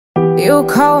You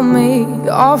call me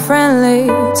all friendly,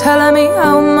 telling me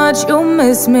how much you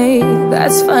miss me.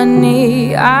 That's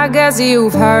funny, I guess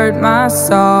you've heard my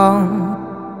song.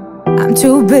 I'm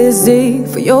too busy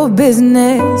for your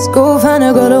business. Go find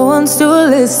a girl who wants to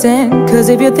listen. Cause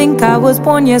if you think I was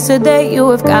born yesterday, you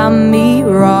have got me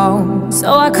wrong.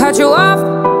 So I cut you off,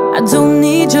 I don't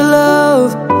need your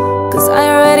love. Cause I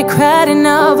already cried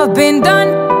enough, I've been done,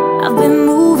 I've been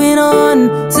moving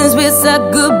on since we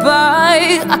said goodbye.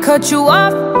 I cut you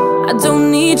off, I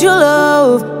don't need your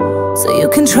love. So you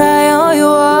can try all you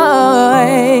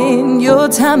want. Your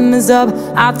time is up,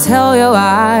 I'll tell you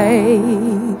why.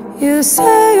 You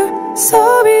say you're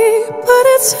sorry, but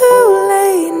it's too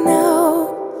late now.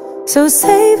 So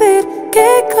save it,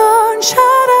 get gone,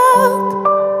 shut up.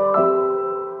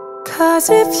 Cause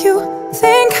if you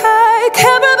think I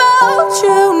care about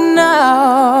you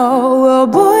now, well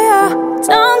boy, I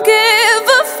don't give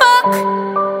a fuck.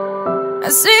 I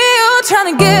see you trying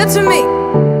to get to me,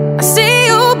 I see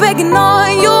you begging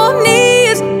on your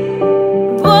knees.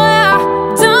 Boy, I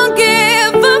don't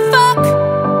give a fuck.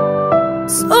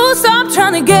 So stop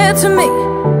trying to get to me,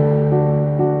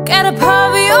 get up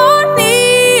off your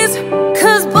knees.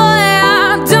 Cause boy,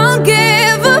 I don't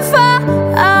give a fuck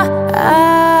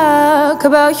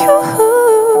about you.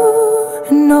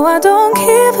 No, I don't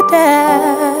give a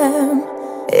damn.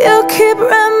 You keep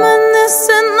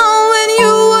reminiscing on when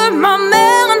you were my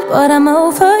man, but I'm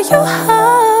over you.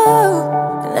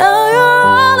 Now you're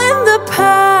all in the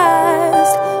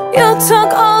past. You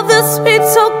took all the sweet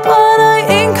talk, but I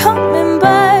ain't coming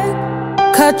back.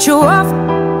 Cut you off,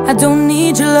 I don't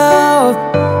need your love.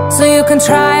 So you can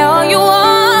try all you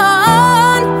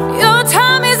want. Your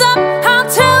time is up, I'll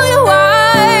tell you why.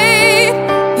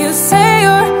 You say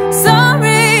you're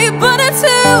sorry, but it's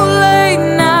too late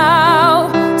now.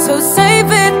 So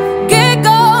save it, get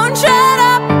gone, shut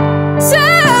up. Too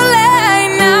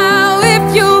late now. If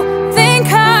you think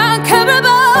I care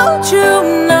about you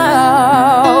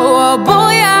now, oh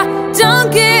boy, I don't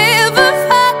give a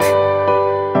fuck.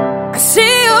 I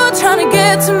see you trying to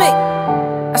get to me,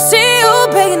 I see you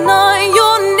begging on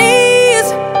your knees.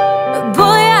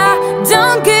 Boy, I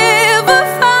don't give a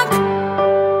fuck.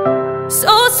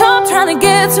 So stop trying to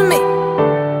get to me,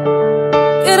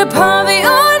 get up on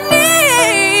your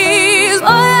knees. Boy,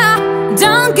 I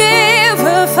don't give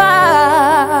a fuck.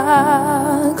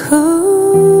 Ooh.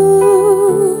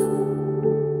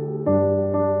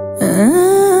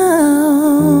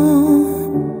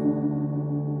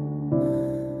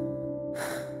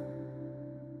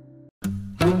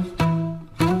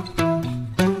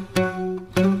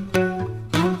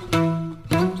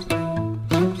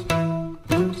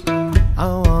 I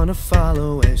wanna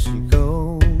follow where she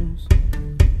goes.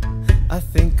 I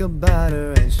think about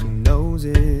her and she knows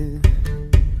it.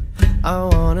 I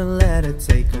wanna let her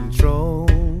take control.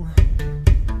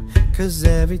 Cause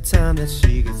every time that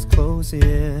she gets close,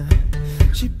 yeah,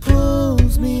 she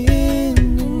pulls me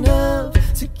in enough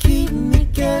to keep me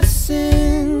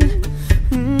guessing.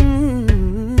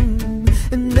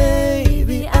 And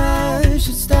maybe I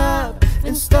should stop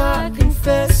and start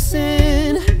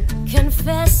confessing.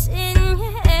 Confessing,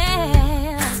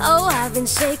 yeah. Oh, I've been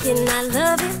shaking, I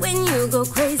love it when you go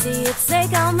crazy. You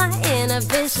take all my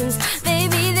inhibitions.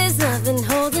 Baby, there's nothing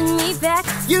holding me back.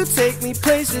 You take me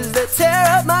places that tear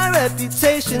up my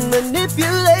reputation,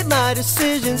 manipulate my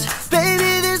decisions.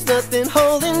 Baby, there's nothing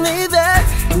holding me back.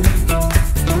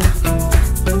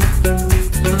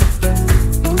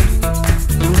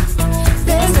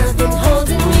 There's nothing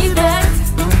holding me back.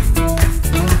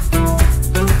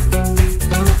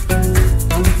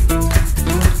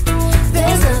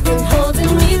 There's nothing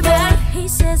holding me back. He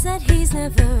says that he's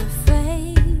never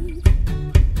afraid.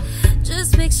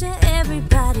 Just picture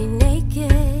everybody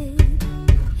naked.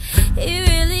 He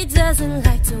really doesn't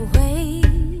like to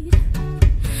wait.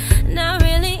 Not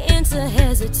really into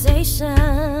hesitation.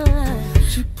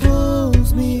 She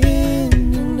pulls me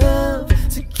in enough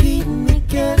to keep me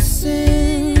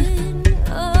guessing.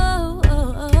 Oh,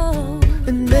 oh, oh.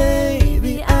 And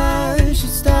maybe I should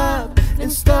stop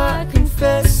and start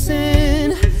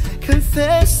confessing.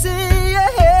 Confessing,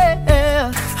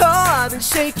 yeah. Oh, I've been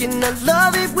shaking, I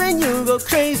love it when you go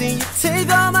crazy. You take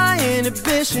all my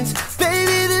inhibitions.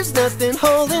 Baby, there's nothing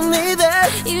holding me back.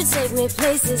 You take me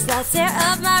places that tear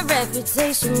up my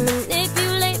reputation,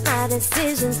 manipulate my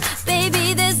decisions.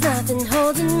 Baby, there's nothing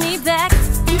holding me back.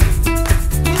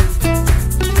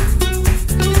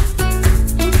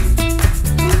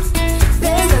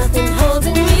 There's nothing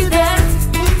holding me back.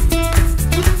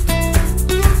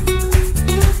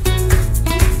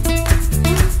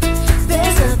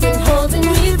 There's nothing holding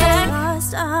me back.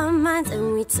 Lost our minds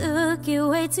and we took it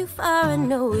way too far. I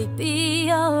know we'd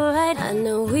be alright. I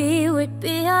know we would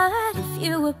be alright if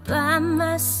you were by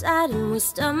my side and we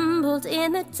stumbled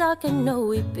in the dark. I know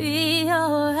we'd be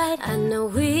alright. I know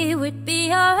we would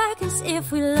be alright, cause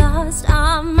if we lost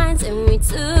our minds and we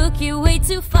took you way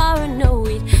too far, I know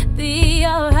we'd be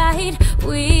alright.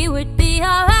 We would be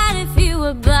alright if you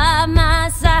were by my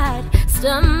side.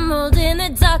 Stumbled in the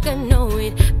dark, I know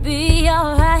we'd be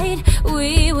alright.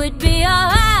 We would be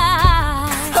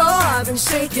alright. Oh, I've been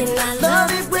shaking, I love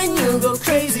it when you go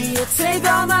crazy. You take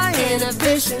all my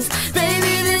inhibitions.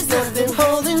 Baby, there's nothing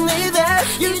holding me back.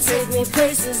 You take me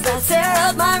places that tear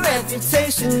up my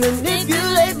reputation,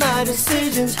 manipulate my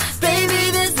decisions. Baby,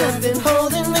 there's nothing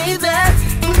holding me back.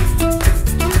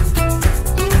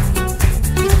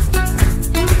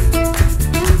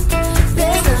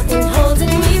 There's nothing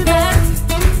holding me back.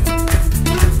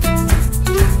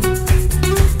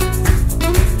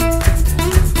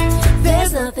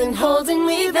 There's nothing holding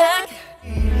me back.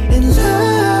 And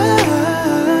life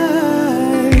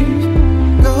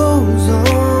goes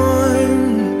on,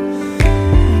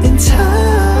 and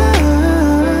time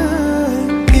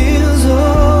heals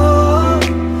all.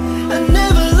 I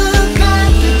never look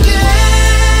back again.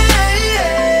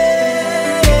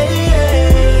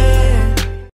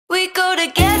 We go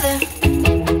together,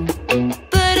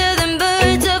 better than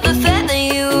birds of a feather,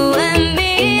 you and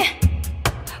me.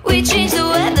 We change the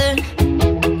weather.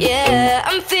 Yeah,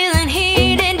 I'm feeling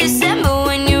heat in December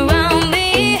when you're around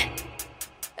me.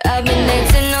 I've been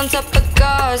dancing on top of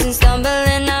cars and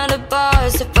stumbling out of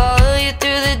bars to follow you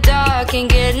through the dark, can't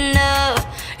get enough.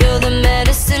 You're the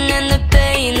medicine and the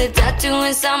pain, the tattoo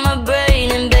inside my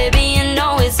brain. And baby, you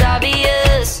know it's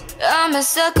obvious, I'm a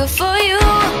sucker for you.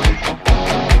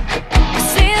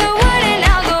 Say the word and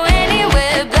I'll go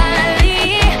anywhere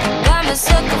blindly. I'm a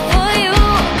sucker for you.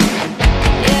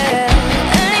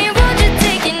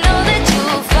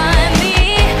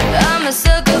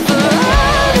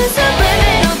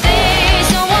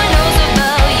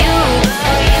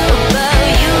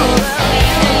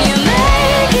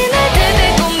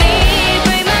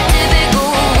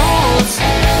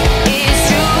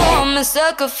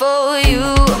 Sucker for you.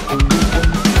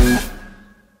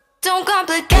 Don't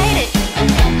complicate it,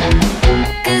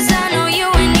 cause I know you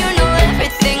and you know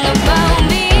everything about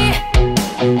me.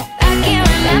 I can't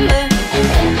remember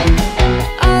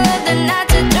all of the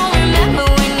nights I don't remember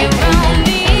when you're around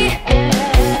me.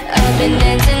 I've been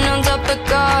dancing on top of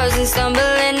cars and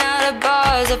stumbling out of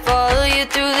bars. I follow you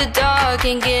through the dark,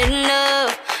 can't get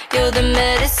enough. You're the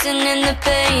medicine and the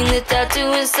pain, the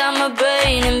tattoo inside my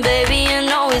brain. And baby, you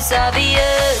know it's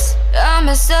obvious, I'm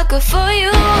a sucker for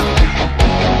you.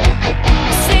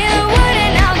 Say the word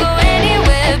and I'll go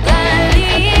anywhere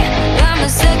blindly. I'm a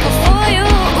sucker for you.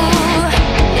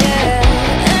 Yeah,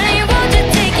 and you won't just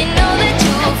take it, know that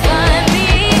you'll find me.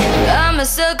 I'm a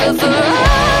sucker for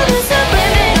all the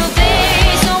subliminal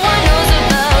things no one knows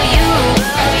about you,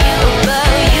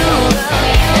 about you.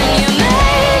 And you're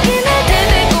making a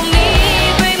typical me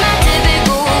break my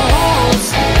typical rules.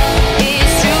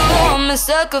 It's true, I'm a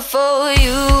sucker for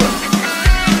you.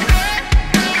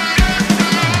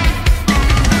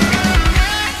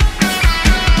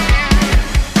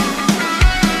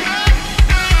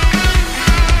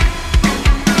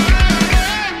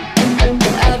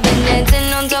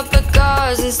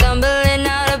 And stumbling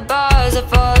out of bars, I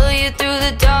follow you through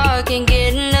the dark, can't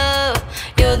get enough.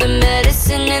 You're the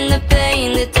medicine and the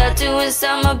pain, the tattoo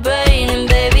inside my brain. And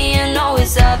baby, you know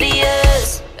it's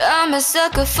obvious, I'm a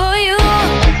sucker for you.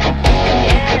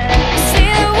 Say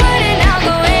the word and I'll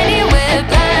go anywhere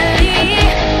blindly.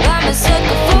 I'm a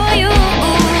sucker for you.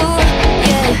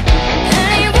 Yeah,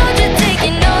 and you won't just take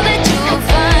it, know that you'll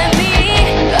find me.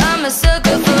 I'm a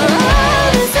sucker for all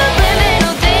the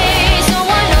subliminal things no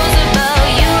one knows about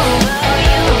you,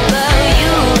 about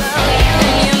you.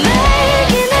 And you're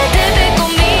making a typical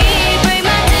me break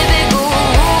my typical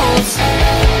rules.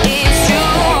 It's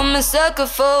true, I'm a sucker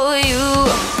for you.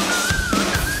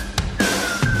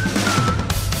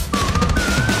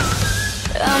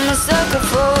 I'm a sucker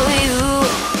for you.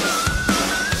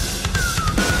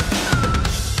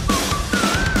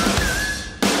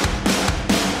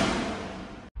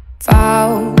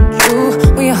 Found you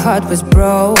when your heart was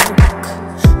broke.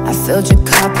 I filled your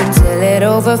cup until it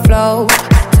overflowed.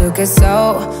 Took it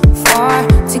so far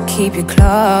to keep you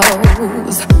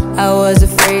close. I was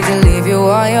afraid to leave you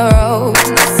on your own.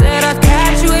 Said I'd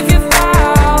catch you if you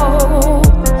fall,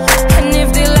 and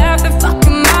if they laugh, they fuck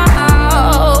 'em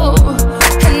out.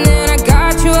 And then I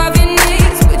got you off your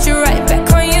knees, put you right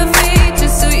back on your feet,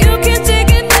 just so you can take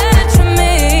advantage of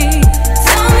me.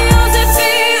 Tell me how's it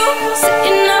feel,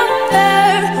 sitting up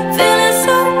there, feeling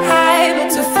so high, but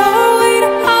too far away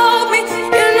to hold me.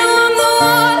 You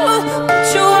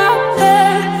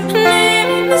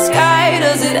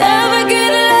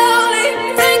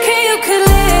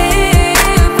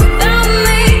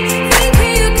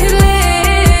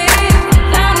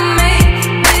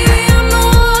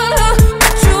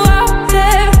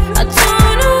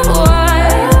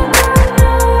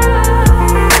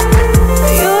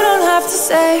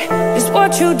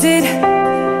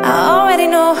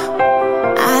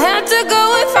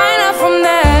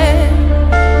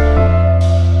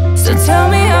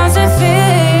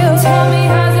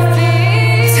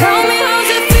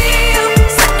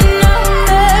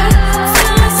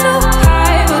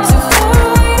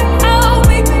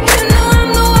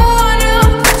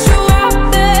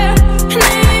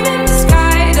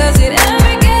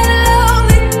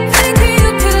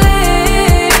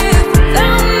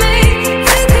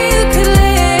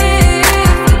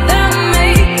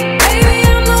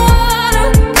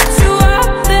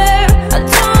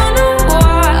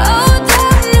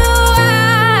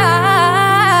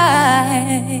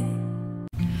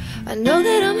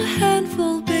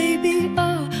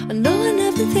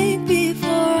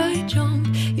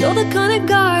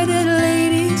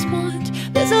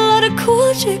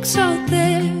cool chicks out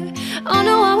there. I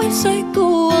know I always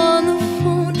psycho on the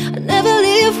phone. I never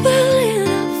leave well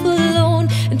enough alone,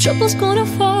 and trouble's gonna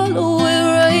follow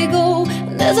where I go.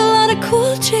 And there's a lot of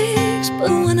cool chicks, but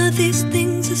one of these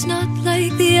things is not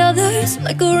like the others.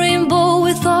 Like a rainbow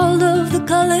with all of the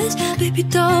colors. Baby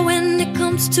doll, when it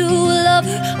comes to a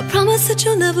lover, I promise that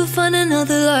you'll never find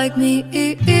another like me.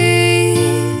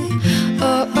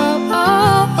 Oh, oh,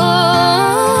 oh,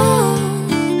 oh.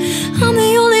 I'm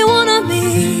the only one of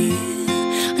me,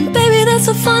 and baby, that's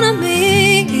the fun of me.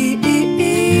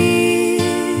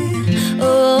 Oh,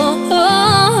 oh, oh.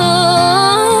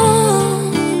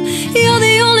 You're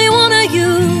the only one of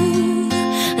you,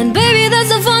 and baby, that's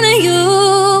the fun of you.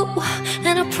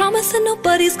 And I promise that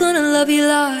nobody's gonna love you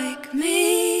like me.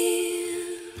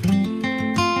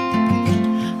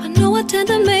 I know I tend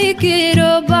to make it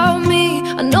about me.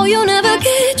 I know you'll never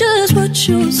get just what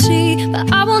you see,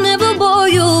 but I will never bore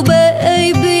you,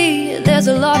 baby. There's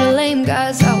a lot of lame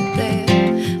guys out there,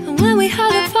 and when we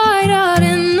had a fight out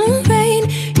in the rain,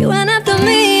 you went after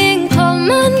me and called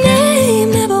my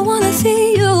name. Never wanna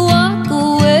see you walk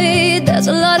away. There's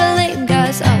a lot of lame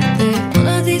guys out there. One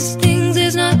of these things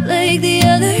is not like the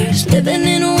others. Living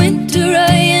in winter,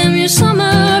 I am your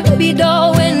summer. Baby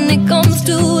doll, when it comes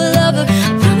to a lover, I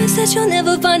promise that you'll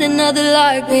never find another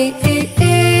like me.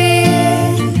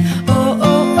 Oh,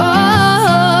 oh, oh.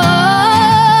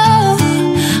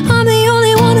 I'm the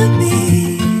only one of me,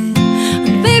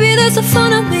 and baby, that's the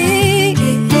fun of me.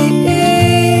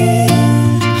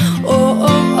 Oh,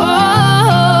 oh, oh.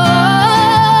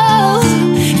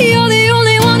 You're the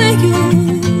only one of you,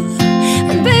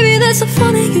 and baby, that's the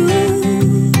fun of you.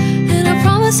 And I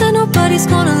promise that nobody's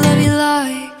gonna love you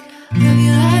like me. Love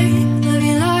you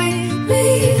like me.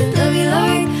 Love you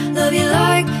like me. Love you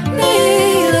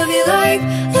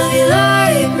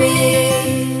like me.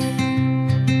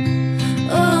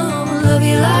 Oh, love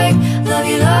you like me. Love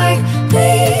you like me.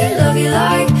 Love you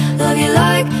like me. Love you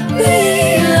like me.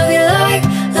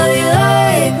 Love you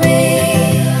like me.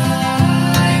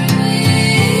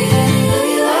 Love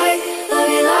you like me. Love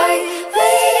you like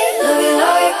me. Love you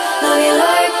like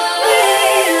me.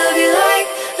 Love you like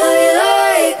me. Love you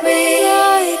like me.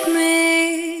 Like me.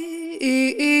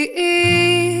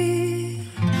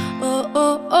 Oh,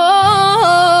 oh, oh.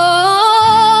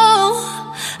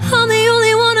 I'm the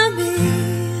only one of me,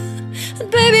 and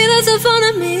baby, that's the fun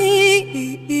of me.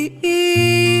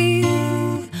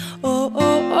 Oh,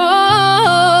 oh, oh.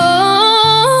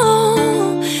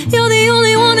 You're the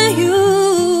only one of you,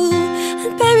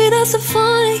 and baby, that's the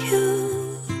fun of you.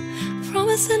 I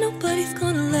promise that nobody's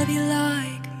gonna love you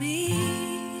like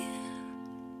me.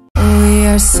 We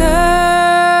are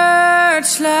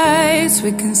searchlights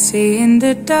we can see in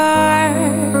the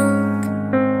dark.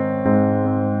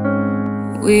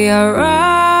 We are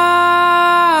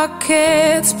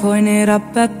rockets pointed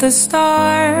up at the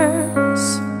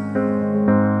stars.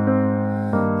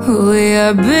 We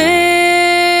are billions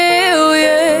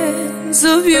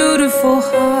of beautiful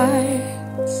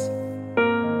hearts,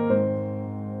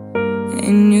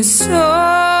 and you sold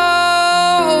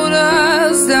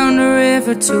us down the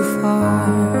river too far.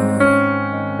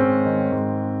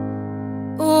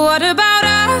 What about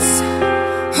us?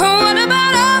 What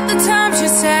about all the times you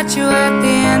said you had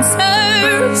the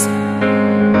answers?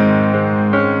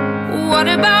 What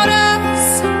about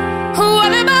us?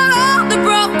 What about all the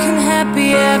broken happy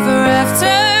ever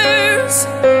afters?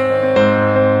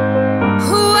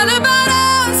 What about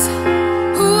us?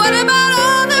 What about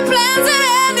all the plans that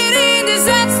ended in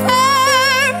disaster?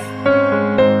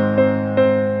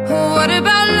 What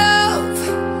about love?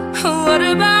 What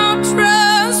about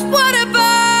trust? What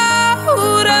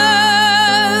about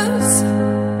us?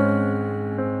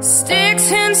 Sticks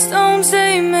and stones,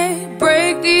 they may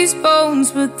break these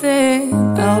bones, but then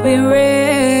I'll be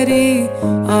ready.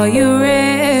 Are you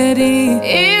ready?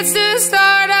 It's the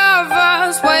start of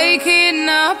us waking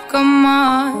up, come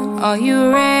on. Are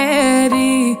you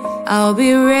ready? I'll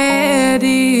be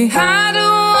ready. I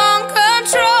don't want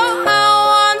control, I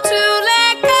want to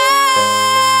let go.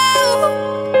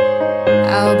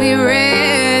 I'll be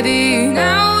ready.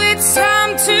 Now it's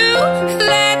time to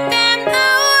let them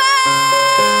know.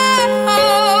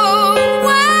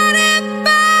 What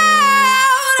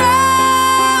about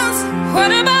us?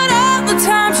 What about all the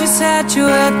times you said you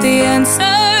had the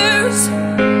answers?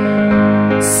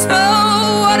 So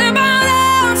what about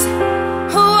us?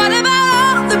 What about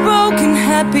all the broken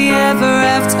happy ever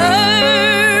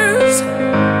afters?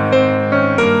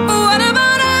 What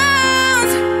about us?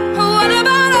 What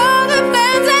about all the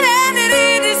plans that ended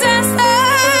in disaster?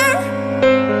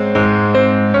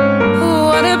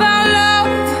 What about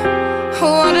love?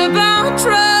 What about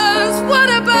trust? What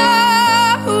about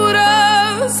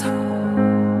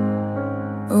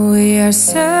our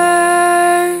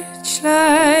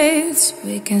searchlights,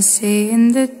 we can see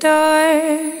in the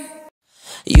dark.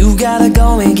 You gotta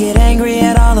go and get angry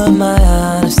at all of my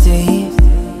honesty.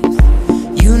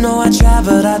 You know I try,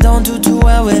 but I don't do too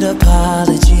well with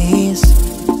apologies.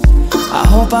 I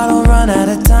hope I don't run out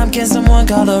of time. Can someone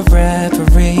call a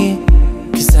referee?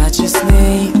 Cause I just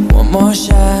need one more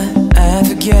shot at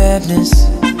forgiveness.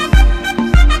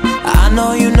 I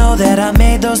know you know that I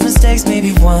made those mistakes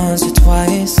maybe once or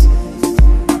twice.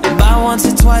 And by once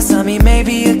or twice I mean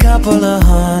maybe a couple of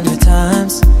 100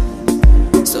 times.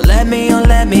 So let me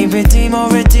redeem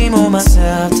all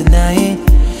myself tonight.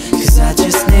 Cause I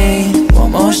just need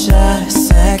one more shot,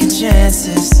 second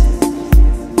chances.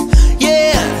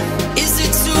 Yeah, is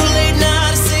it too late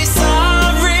now to say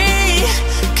sorry?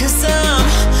 Cause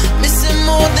I'm missing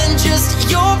more than just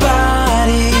your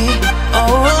body.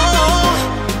 Oh,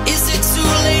 is it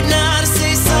too late now to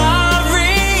say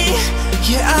sorry?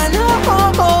 Yeah, I know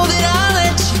that I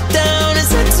let you down.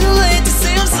 Is it too late to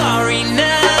say I'm sorry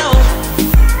now?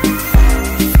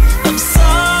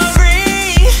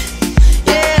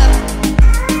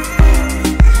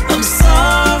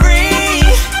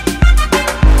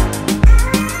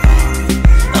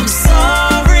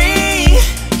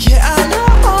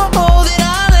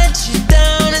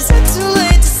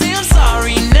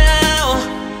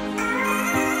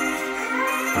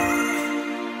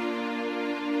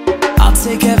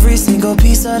 Take every single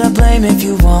piece of the blame if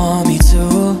you want me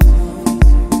to,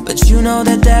 but you know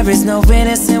that there is no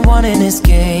innocent one in this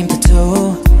game but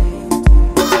two.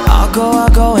 I'll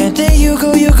go, and then you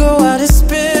go out and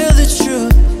spill the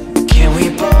truth. Can we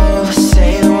both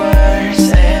say the words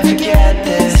and forget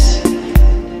this?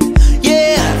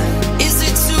 Yeah, is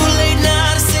it too late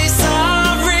now to say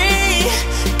sorry?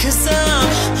 Cause I'm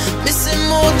missing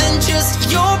more than just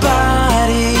your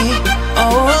body.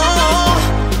 Oh,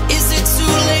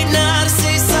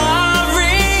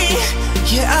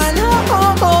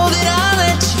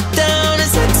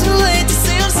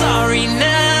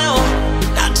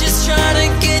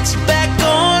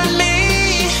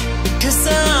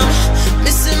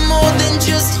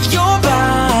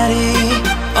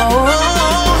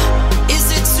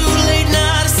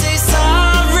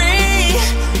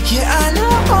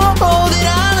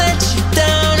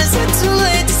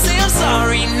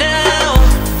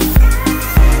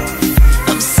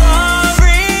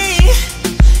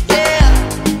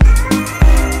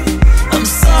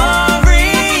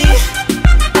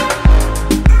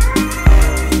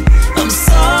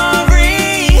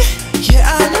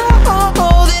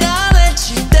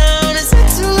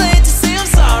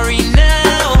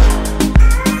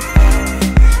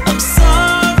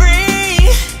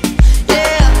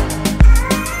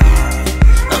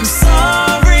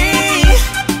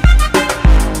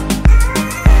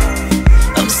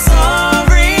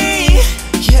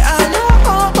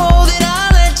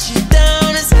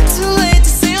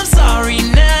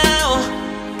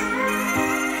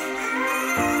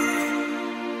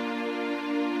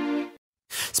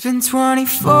 it's been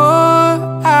 24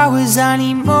 hours, I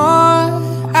need more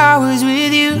hours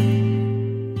with you.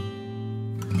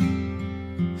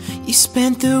 You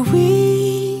spent the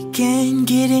weekend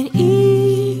getting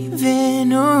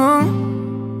even, oh.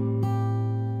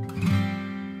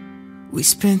 We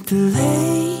spent the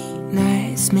late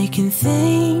nights making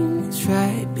things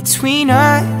right between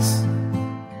us.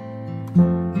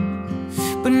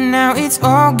 But now it's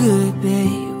all good,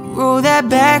 babe. Roll that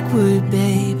backward,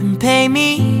 babe, and pay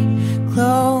me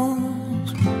close.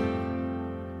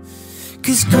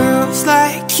 Cause girls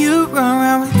like you run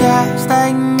around with guys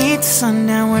like me till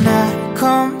sundown. When I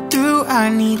come through, I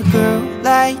need a girl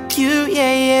like you,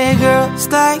 yeah, yeah. Girls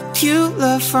like you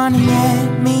love fun and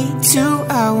let me too.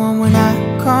 I want when I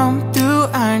come through,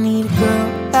 I need a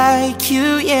girl like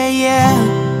you, yeah, yeah.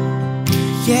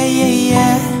 Yeah, yeah,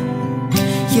 yeah.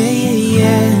 Yeah, yeah,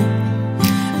 yeah.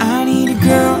 I need a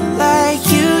girl like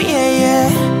you, yeah, yeah.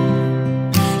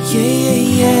 Yeah, yeah,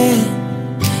 yeah.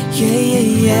 Yeah, yeah,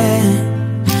 yeah.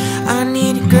 I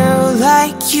need a girl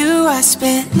like you. I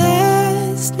spent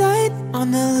last night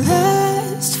on the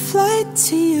last flight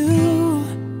to you.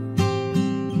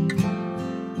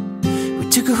 We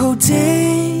took a whole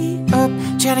day up,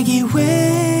 trying to get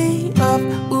way up,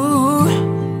 ooh.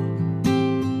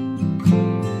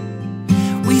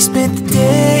 We spent the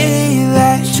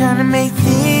daylight trying to make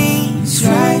things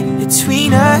right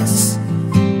between us.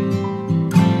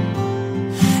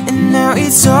 And now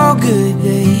it's all good,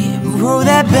 babe. Roll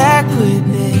that backward,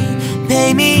 babe.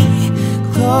 Pay me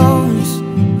close.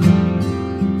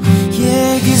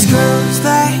 Yeah, cause girls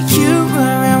like you run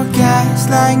around with guys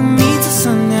like me till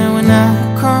sundown. When I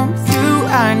come through,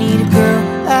 I need a girl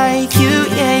like you,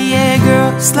 yeah, yeah.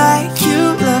 girls like you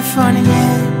love fun and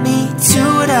yeah, me too.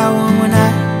 What I want when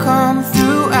I come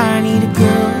through, I need a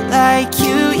girl like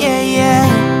you, yeah, yeah.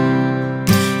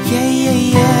 Yeah, yeah,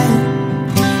 yeah.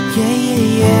 Yeah, yeah,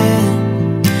 yeah.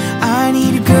 I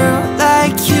need a girl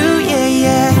like you, yeah,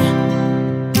 yeah.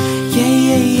 Yeah,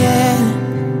 yeah, yeah.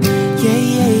 Yeah,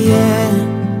 yeah, yeah.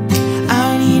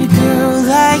 I need a girl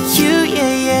like you,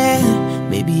 yeah, yeah.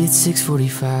 Maybe it's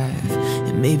 6:45,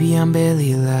 and maybe I'm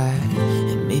barely alive,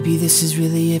 and maybe this is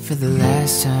really it for the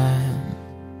last time.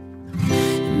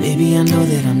 And maybe I know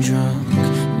that I'm drunk,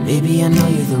 maybe I know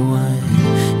you're the one,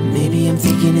 maybe I'm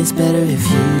thinking it's better if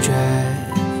you drive.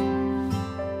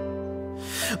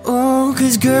 Oh,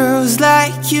 'cause girls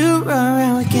like you run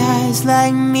around with guys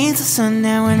like me till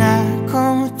sundown. When I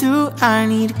come through, I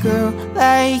need a girl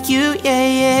like you, yeah,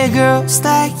 yeah. Girls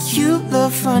like you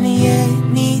love funny, yeah,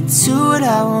 me too. What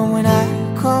I want when I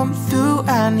come through,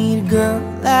 I need a girl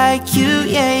like you,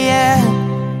 yeah, yeah.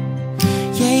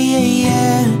 Yeah, yeah,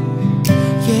 yeah.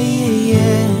 Yeah, yeah,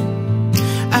 yeah.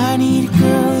 I need a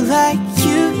girl like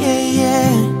you, yeah,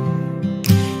 yeah.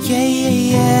 Yeah, yeah,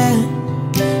 yeah.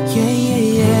 Yeah, yeah,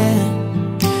 yeah.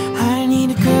 I need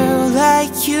a girl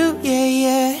like you, yeah,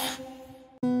 yeah.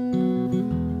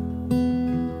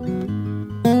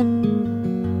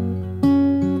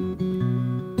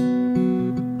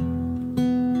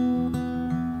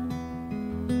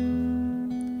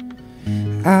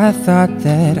 I thought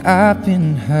that I've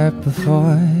been hurt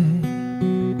before,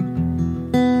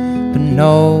 but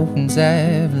no one's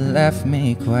ever left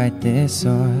me quite this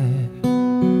sore.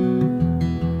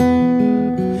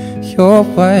 Your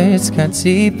words cut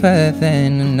deeper than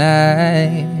a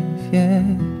knife, yeah.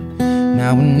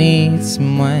 Now I need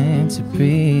someone to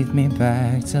breathe me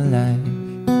back to life.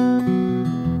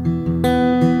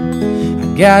 I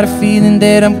got a feeling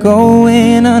that I'm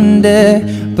going under,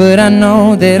 but I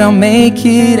know that I'll make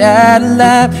it out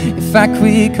alive if I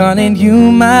quit calling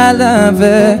you my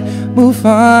lover. Move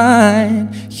on.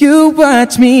 You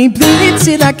watch me bleed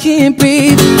till I can't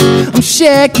breathe. I'm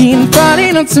shaking,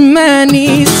 falling onto my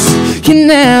knees. And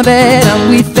now that I'm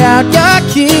without your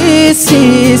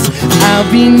kisses, I'll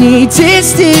be needing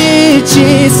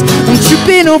stitches. I'm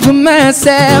tripping over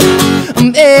myself.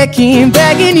 I'm aching,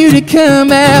 begging you to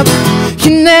come out.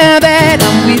 And now that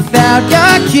I'm without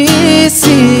your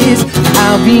kisses,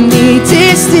 I'll be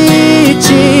needing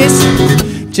stitches.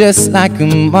 Just like a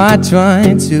moth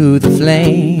drawn to the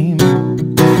flame.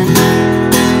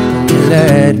 You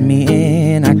lured me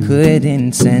in, I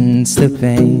couldn't sense the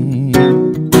pain.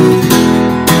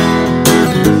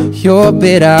 Your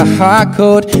bitter heart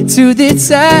cold to the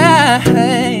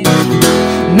time.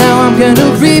 Now I'm gonna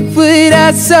reap what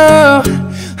I sow.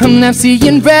 I'm not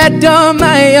seeing red on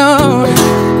my own.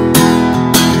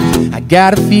 I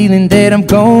got a feeling that I'm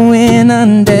going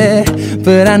under,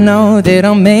 but I know that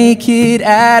I'll make it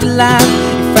out alive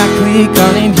if I quit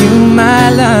calling you my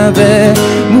lover.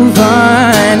 Move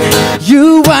on.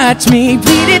 You watch me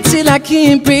bleed it till I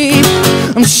can't breathe.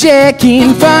 I'm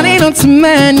shaking, falling onto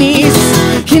my knees.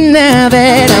 And now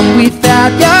that I'm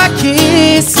without your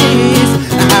kisses,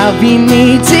 I'll be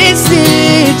needing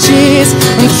stitches.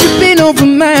 I'm tripping over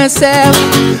myself.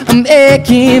 I'm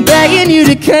aching, begging you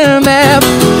to come out.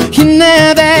 And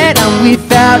now that I'm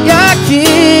without your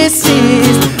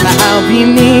kisses, I'll be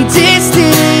needing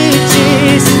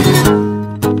stitches.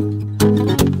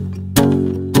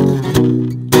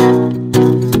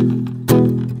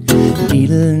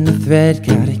 Needle in the thread,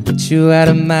 gotta get you out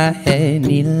of my head.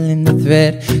 Needle in the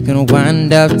thread, gonna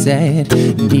wind up dead.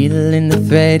 Needle in the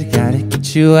thread, gotta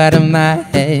get you out of my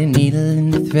head. Needle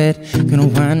in the thread, gonna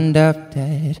wind up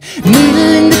dead.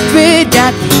 Needle in the thread,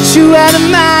 gotta get you out of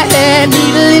my head.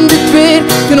 Needle in the thread,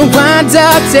 gonna wind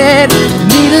up dead.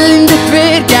 Needle in the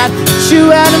thread, gotta get you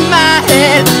out of my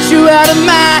head. Get you out of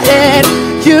my head.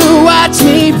 You watch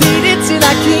me bleed it till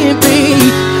I can't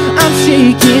breathe. I'm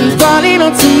shaking, falling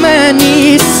onto my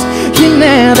knees. And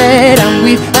now that I'm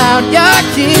without your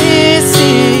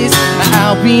kisses,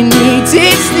 I'll be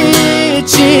needing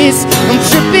stitches. I'm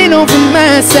tripping over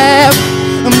myself.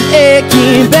 I'm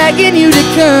aching, begging you to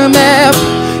come out.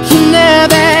 And now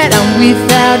that I'm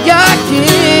without your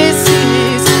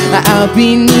kisses, I'll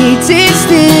be needing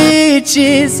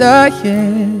stitches. Oh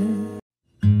yeah.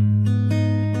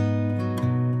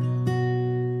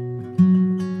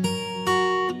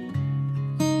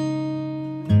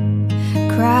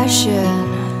 Crashing,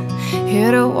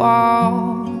 hit a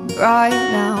wall. Right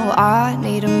now I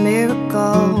need a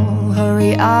miracle.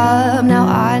 Hurry up, now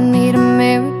I need a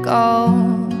miracle.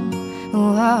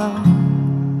 Whoa.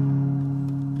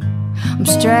 I'm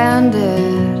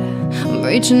stranded, I'm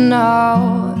reaching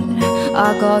out.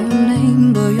 I call your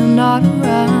name but you're not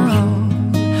around.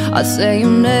 I say your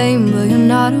name, but you're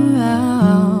not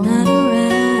around. Not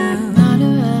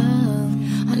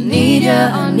around. I need you,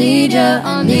 I need you,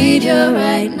 I need you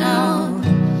right now.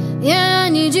 Yeah, I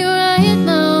need you right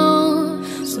now.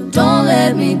 So don't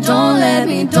let me, don't let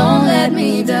me, don't let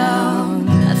me down.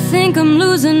 I think I'm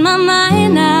losing my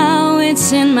mind now.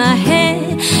 It's in my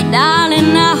head,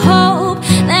 darling, I hope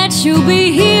that you'll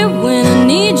be here when I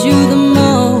need you the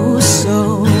most.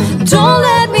 So don't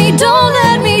let me, don't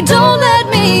let me, don't let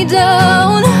me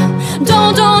down.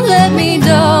 Don't let me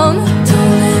down.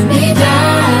 Don't let me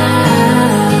down.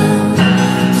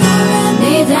 Don't let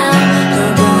me down.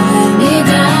 Don't let me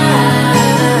down.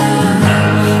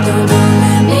 Don't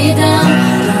let me down.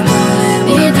 Don't let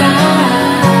me down.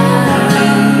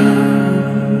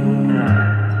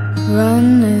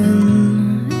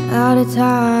 Running out of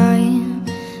time.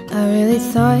 I really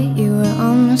thought you were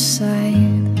on my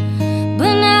side,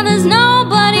 but now there's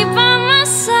nobody by my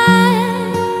side.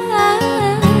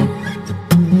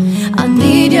 I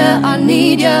need you, I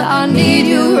need you, I need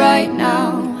you right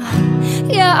now.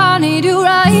 Yeah, I need you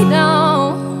right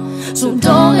now. So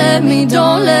don't let me,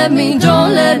 don't let me,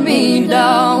 don't let me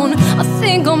down. I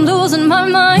think I'm losing my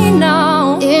mind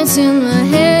now. It's in my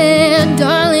head,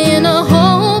 darling, I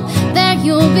hope that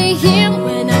you'll be here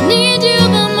when I need you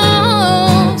the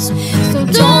most. So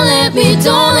don't let me,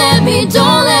 don't let me,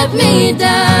 don't let me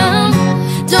down.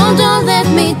 Don't let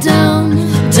me down.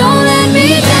 Don't let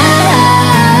me down.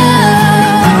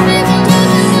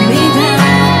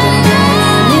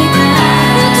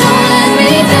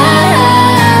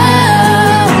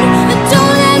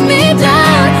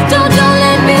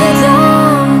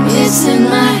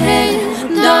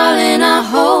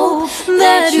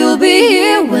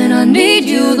 I need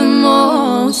you the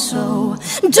most. So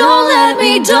don't let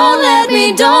me, don't let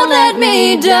me, don't let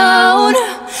me down.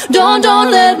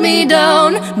 Don't let me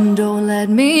down. Don't let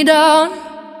me down.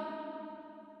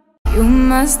 You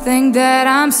must think that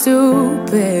I'm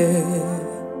stupid.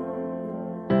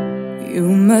 You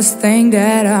must think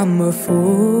that I'm a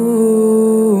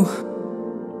fool.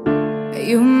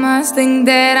 You must think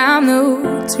that I'm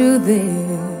new to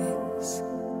this,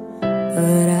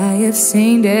 but I have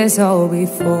seen this all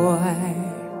before.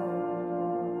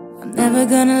 I'm never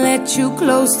gonna let you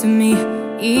close to me,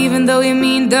 even though you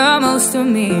mean the most to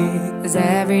me. 'Cause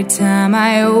every time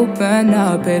I open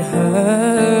up it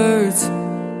hurts.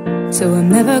 So I'm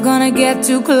never gonna get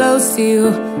too close to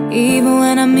you, even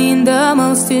when I mean the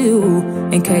most to you,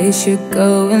 in case you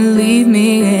go and leave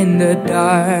me in the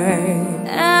dark.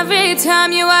 Every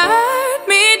time you hurt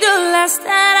me, the less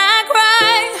that I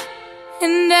cry.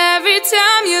 And every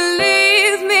time you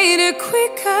leave me, the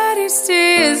quicker these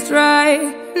tears dry.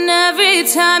 And every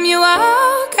time you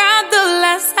walk out, the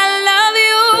less I love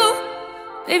you.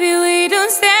 Baby, we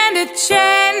don't stand a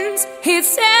chance. It's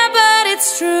sad, but it's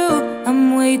true. I'm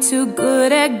way too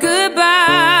good at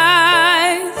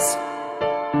goodbyes.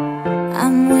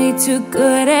 I'm way too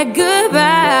good at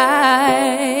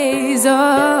goodbyes. Oh,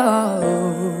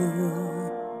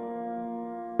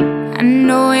 I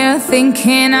know you're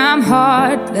thinking I'm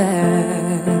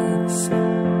heartless.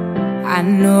 I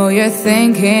know you're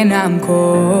thinking I'm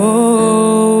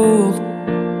cold.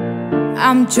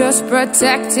 I'm just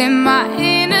protecting my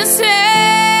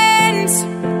innocence.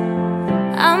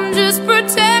 I'm just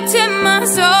protecting my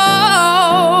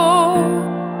soul.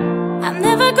 I'm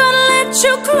never gonna let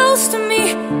you close to me,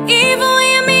 even when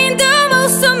you mean the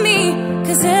most to me.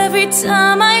 'Cause every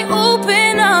time I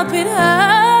open up it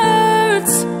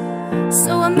hurts.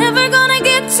 So I'm never gonna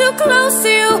get too close to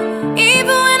you,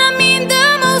 even when I mean the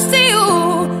most to you.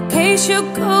 In case you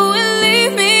go and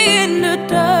leave me in the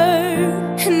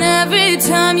dirt. And every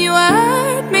time you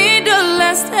hurt me, the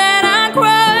less that I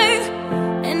cry.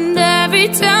 And every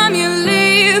time you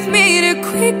leave me, the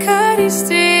quicker these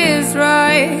tears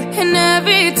dry. And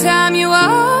every time you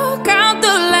walk out,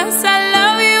 the less I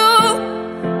love you.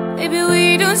 Baby, we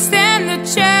don't stand a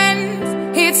chance.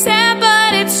 It's sad,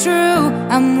 but it's true.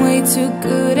 I'm way too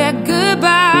good at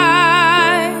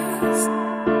goodbyes.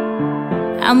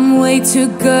 I'm way too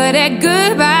good at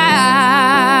goodbyes.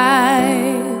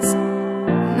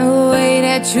 No way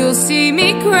that you'll see me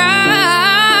cry.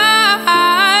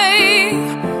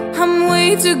 I'm way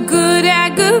too good at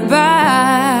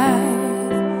goodbyes.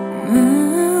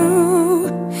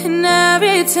 And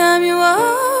every time you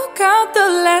walk out, the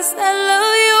less I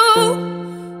love you.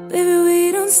 Baby, we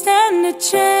don't stand a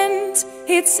chance.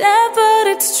 It's sad, but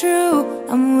it's true.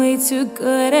 I'm way too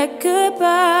good at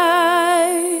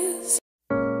goodbyes.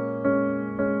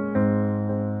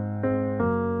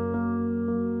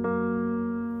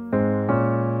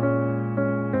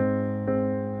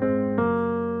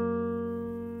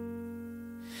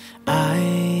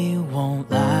 I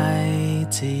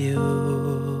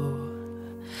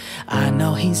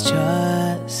he's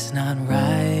just not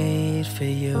right for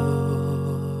you.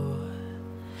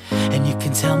 And you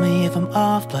can tell me if I'm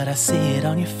off, but I see it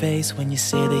on your face when you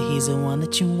say that he's the one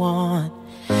that you want.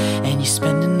 And you're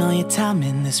spending all your time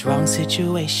in this wrong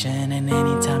situation, and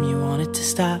anytime you want it to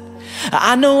stop,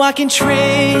 I know I can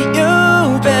treat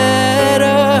you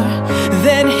better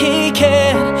than he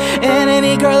can. And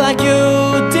any girl like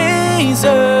you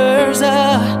deserves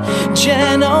a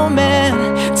gentleman.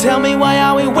 Tell me, why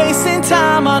are we wasting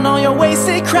time on all your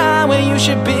wasted crying when you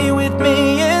should be with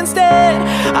me instead?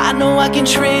 I know I can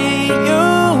treat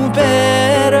you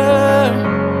better,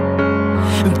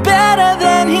 better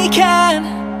than he can.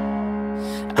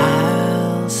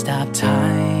 I'll stop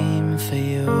time for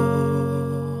you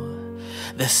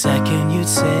the second you'd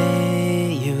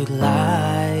say you'd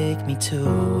like me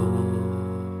to.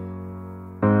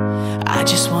 I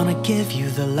just wanna give you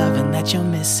the loving that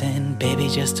you're missing. Baby,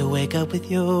 just to wake up with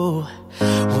you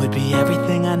would be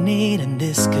everything I need, and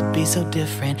this could be so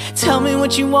different. Tell me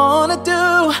what you wanna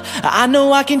do. I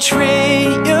know I can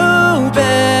treat you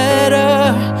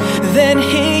better than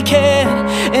he can.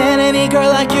 And any girl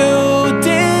like you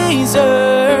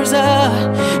deserves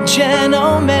a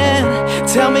gentleman.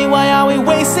 Tell me, why are we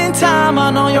wasting time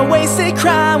on all your wasted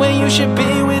crying when you should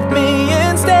be with me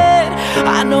instead?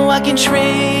 I know I can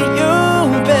treat you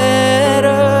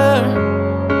better,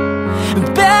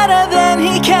 better than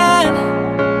he can,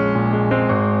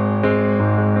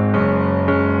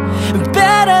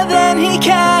 better than he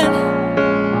can.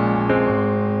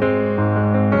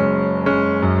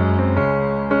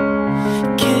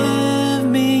 Give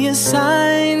me a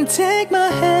sign, take my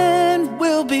hand,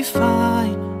 we'll be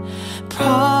fine.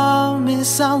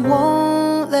 Promise I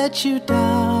won't let you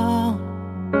down.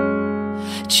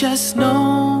 Just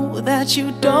know that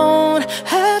you don't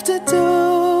have to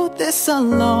do this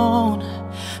alone.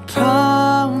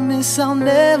 Promise I'll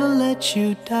never let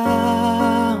you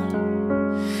down.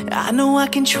 I know I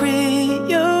can treat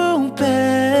you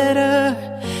better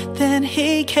than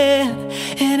he can.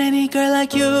 And any girl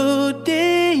like you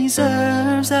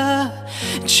deserves a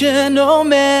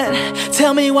gentleman.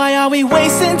 Tell me, why are we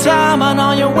wasting time on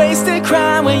all your wasted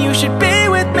crying when you should be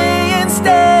with me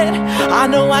instead? I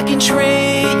know I can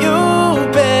treat you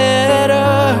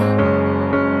better,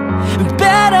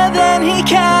 better than he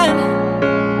can.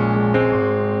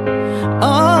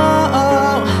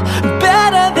 Oh,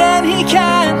 better than he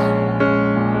can.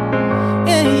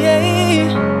 Yeah, yeah.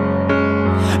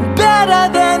 Better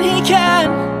than he can.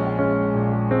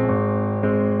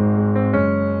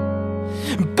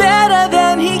 Better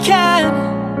than he can.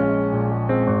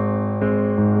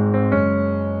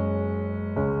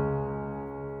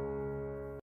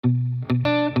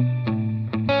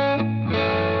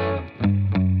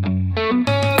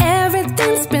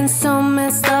 Everything's been so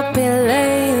messed up here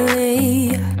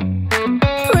lately.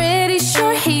 Pretty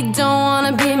sure he don't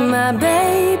wanna be my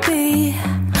baby.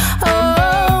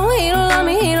 Oh, he don't love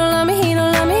me, he don't love me, he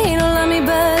don't love me, he don't love me,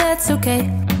 but that's okay.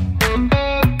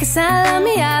 'Cause I love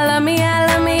me, I love me, I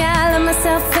love me, I love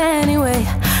myself anyway.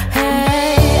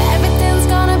 Hey, everything's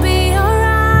gonna be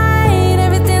alright,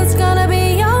 everything's gonna be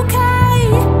okay.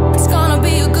 It's gonna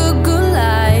be a good, good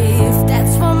life.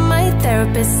 That's what my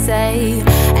therapist say.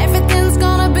 Everything's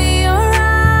gonna be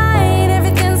alright,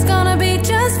 everything's gonna be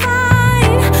just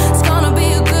fine. It's gonna be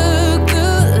a good,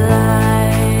 good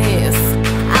life.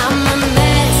 I'm a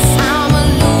mess, I'm a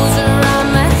loser,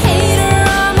 I'm a hater,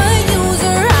 I'm a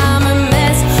user, I'm a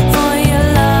mess for your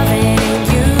loving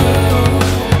you.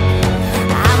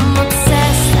 I'm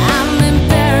obsessed, I'm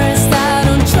embarrassed, I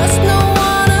don't trust no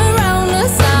one around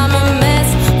us. I'm a mess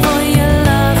for your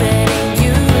loving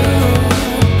you.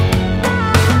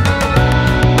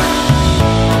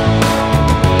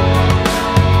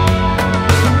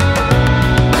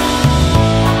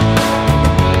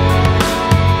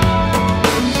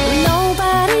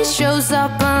 Nobody shows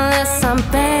up unless I'm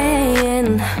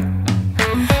paying.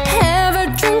 Ever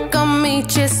drink on me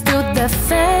just to the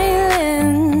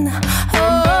failing.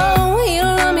 Oh, he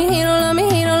don't love me, he don't love me,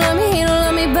 he don't love me, he don't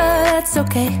love me, but that's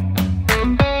okay.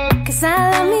 'Cause I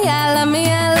love me, I love me,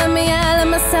 I love me, I love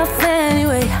myself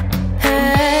anyway.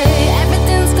 Hey,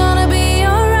 everything's gonna be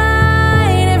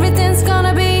alright, everything's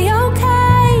gonna be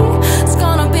okay. It's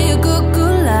gonna be a good,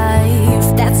 good life.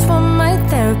 That's what my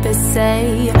therapist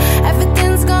say.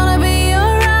 Everything's gonna be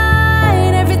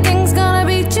alright, everything's gonna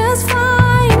be just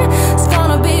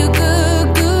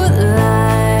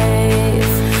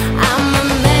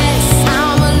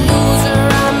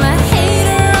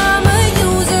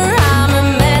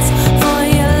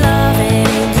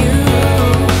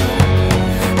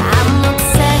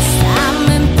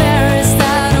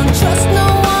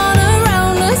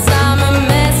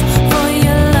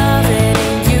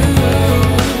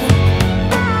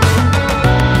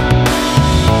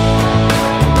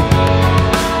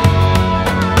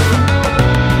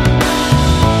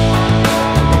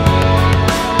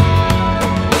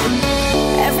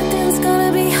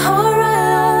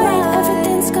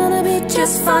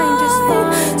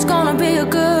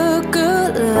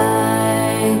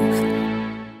like.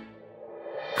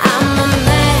 I'm a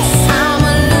mess, I'm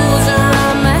a loser,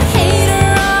 I'm a hater,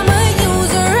 I'm a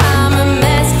user, I'm a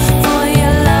mess for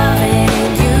your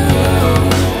loving you.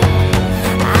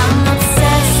 I'm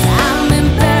obsessed, I'm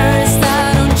embarrassed,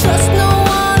 I don't trust no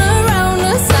one around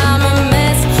us. I'm a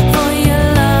mess for your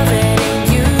loving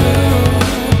you.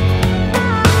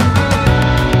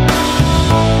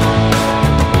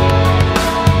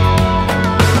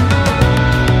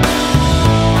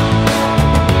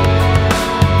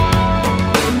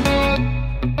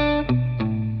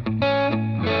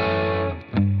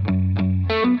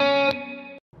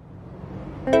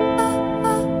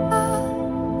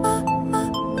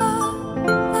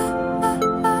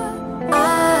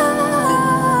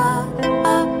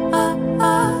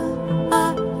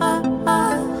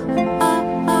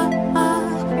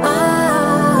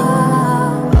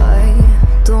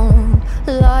 I don't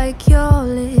like your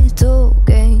little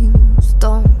games,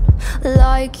 don't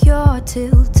like your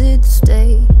tilted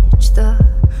stage. The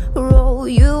role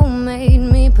you made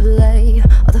me play,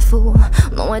 or the fool.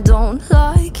 No, I don't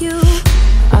like you.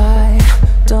 I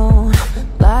don't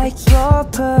like your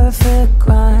perfect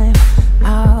crime.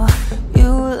 How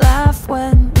you laugh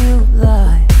when you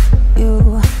lie.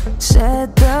 You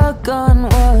said the gun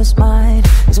was mine.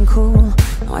 Isn't cool.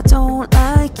 No, I don't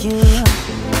like you.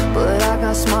 But I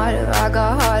got smarter, I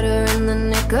got harder in the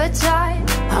nick of time.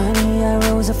 Honey, I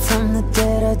rose up from the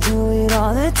dead. I do it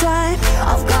all the time.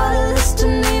 I've got a list of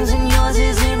names and yours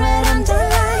is in red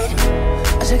underlined.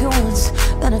 I check it once,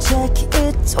 then I check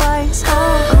it twice.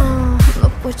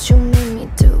 Look what you made me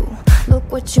do. Look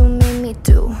what you made me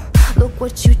do. Look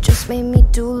what you just made me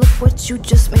do. Look what you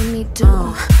just made me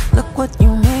do. Look what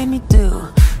you made me do.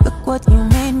 Look what you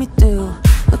made me do.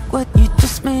 Look what you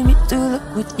just made me do. Look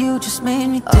what you just made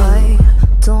me do. I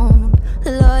don't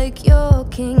like your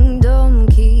kingdom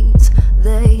keys.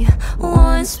 They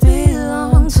once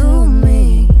belonged to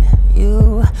me.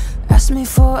 You asked me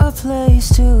for a place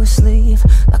to sleep,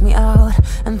 locked me out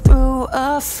and threw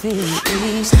a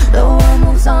feast. The world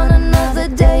moves on another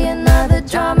day, another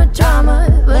drama.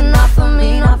 But not for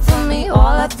me, not for me.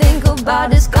 All I think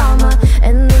about is karma.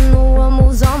 And then the world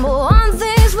moves on, but one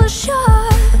thing's for sure.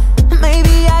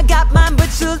 Maybe I got mine, but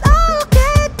you'll all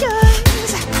get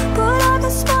yours. But I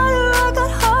got smarter, I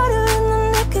got harder in the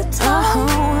nick of time.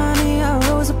 Honey, I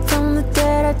rose up from the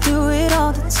dead. I do it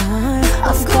all the time.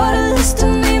 I've got a list of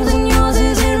names and yours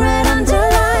is in red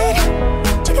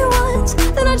underlined. Check it once,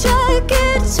 then I check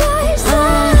it twice.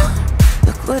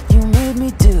 Look what you made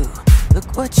me do.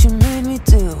 Look what you made me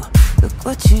do. Look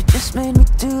what you just made me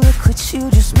do. Look what you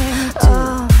just made me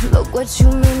do. Look what you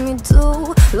made me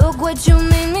do. Look what you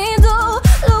made me do.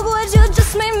 Look what you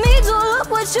just made me do. Look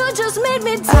what you just made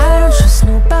me do. I don't trust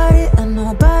nobody and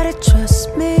nobody trusts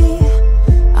me.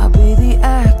 I'll be the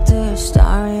actor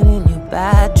starring in your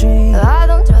bad dreams. I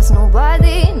don't trust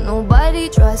nobody, nobody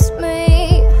trusts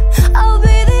me. I'll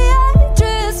be the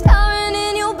actress starring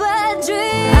in your bad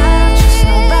dreams. I don't trust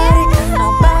nobody and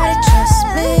nobody trusts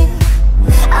me.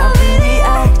 I'll be the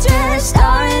actress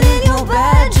starring in your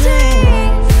bad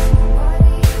dreams.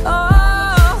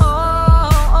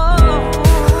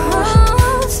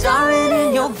 Starring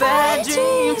in your bad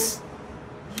dreams.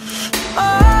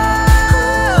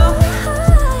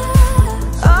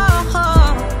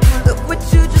 Look what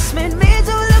you just made me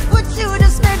do. Look what you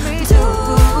just made me do.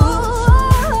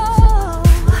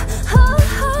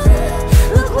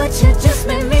 Look what you just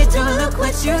made me do. Look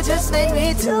what you just made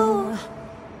me do.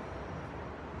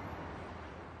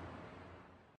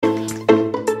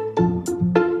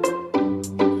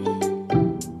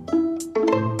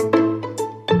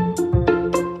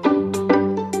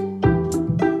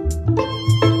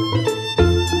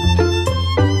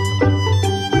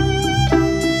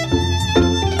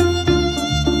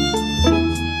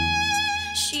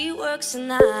 She works the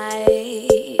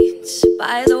nights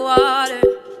by the water.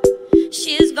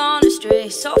 She's gone astray,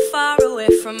 so far away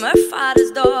from her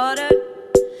father's daughter.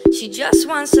 She just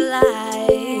wants a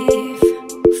life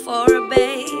for a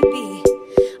baby,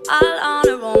 all on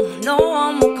her own. No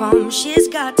one will come, she's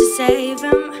got to save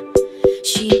him.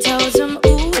 She tells him,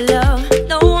 ooh, love,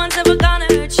 no one's ever gonna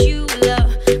hurt you,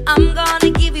 love. I'm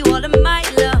gonna give you all of my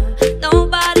love.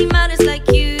 Nobody matters like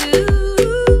you.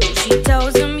 She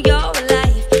tells him, your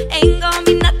life ain't gonna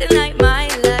be nothing like my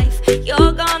life.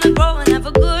 You're gonna grow and have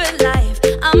a good life.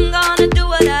 I'm gonna do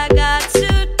what I got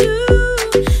to do.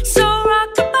 So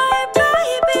rock-a-bye,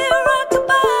 baby,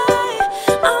 rock-a-bye.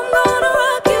 I'm gonna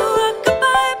rock you,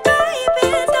 rock-a-bye, baby.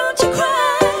 Don't you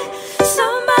cry,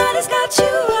 somebody's got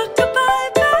you. Rock-a-bye,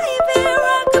 baby,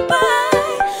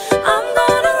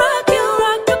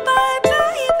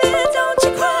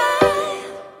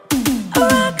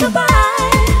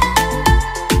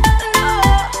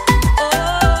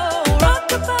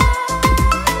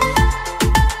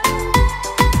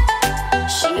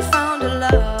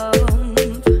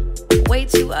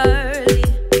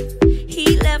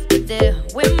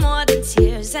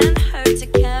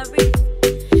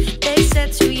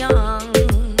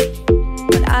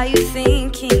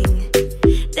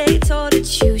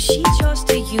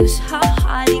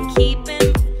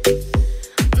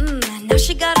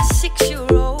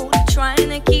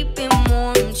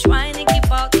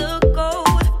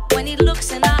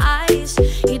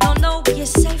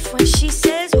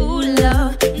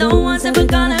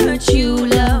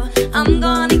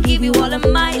 all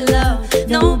of my love.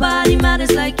 Nobody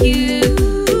matters like you.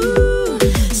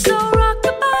 So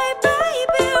rock-a-bye,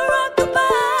 baby,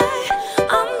 rock-a-bye.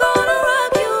 I'm gonna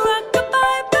rock you,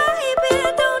 rock-a-bye, baby,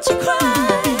 don't you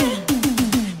cry.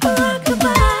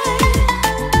 Rock-a-bye,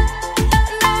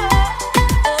 no,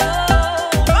 oh,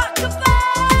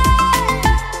 rock-a-bye,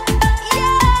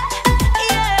 yeah,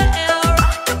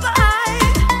 rock-a-bye,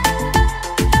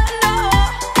 no,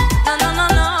 no, no, no,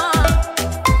 no.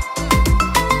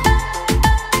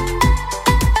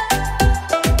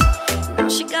 Now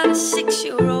she got a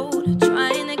 6-year-old,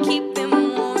 trying to keep him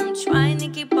warm, trying to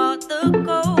keep all the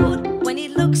gold. When he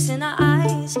looks in her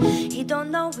eyes, he don't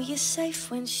know he is safe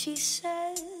when she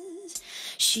says,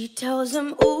 she tells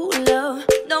him, ooh, love,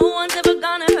 no one's ever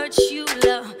gonna hurt you,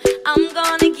 love. I'm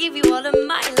gonna give you all of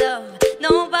my love.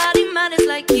 Nobody matters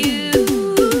like you.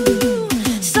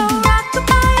 So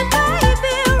rock-a-bye,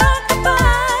 baby,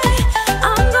 rock-a-bye.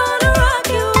 I'm gonna rock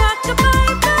you,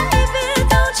 rock-a-bye, baby,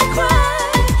 don't you cry.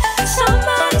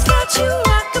 Somebody's got you,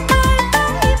 rock-a-bye,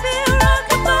 baby,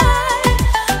 rock-a-bye.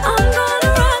 I'm gonna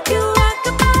rock you,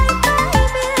 rock-a-bye,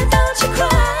 baby, don't you cry.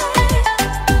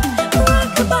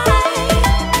 Rock-a-bye,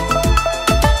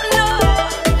 no,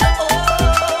 oh,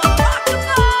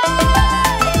 rock-a-bye,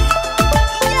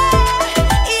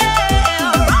 yeah,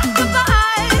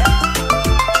 rock-a-bye,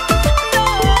 no,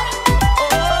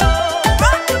 oh,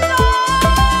 rock-a-bye,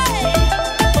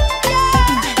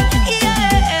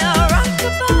 yeah,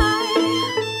 rock-a-bye.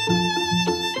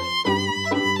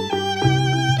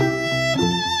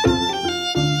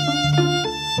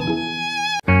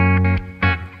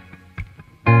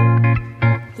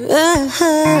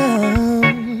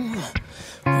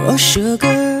 Oh,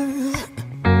 sugar.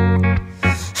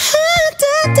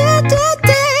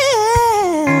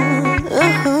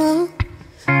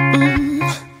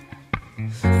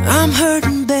 I'm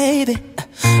hurting, baby.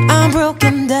 I'm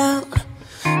broken down.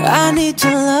 I need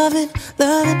your loving,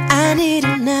 I need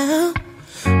it now.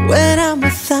 When I'm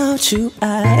without you,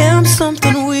 I am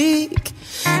something weak.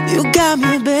 You got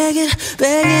me begging,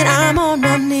 I'm on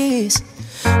my knees.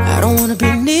 I don't wanna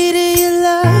be needing your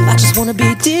love, I just wanna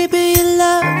be deep in your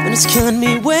love. And it's killing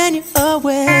me when you're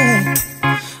away.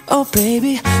 Oh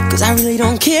baby, cause I really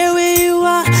don't care where you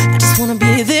are, I just wanna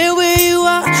be there where you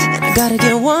are. And I gotta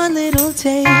get one little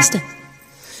taste.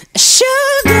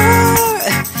 Sugar,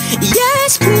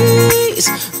 yes please,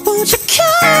 won't you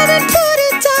come and put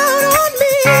it down on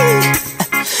me.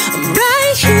 I'm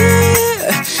right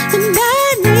here, and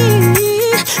I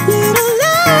need little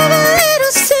love, a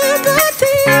little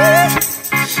sympathy.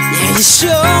 Yeah, you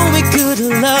show me good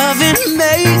love and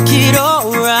make it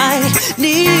alright.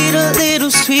 Need a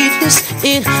little sweetness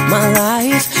in my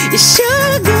life. You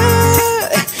sugar,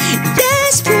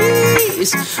 yes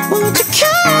please, won't you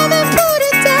come and put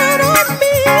it down on me.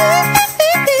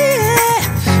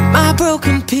 My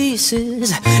broken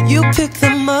pieces, you pick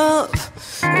them up.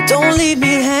 Don't leave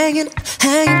me hanging,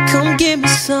 come give me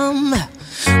some.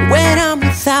 When I'm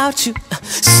without you,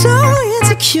 so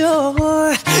insecure.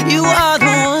 You are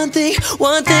the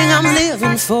one thing I'm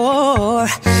living for.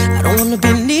 I don't wanna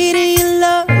be needing your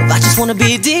love, I just wanna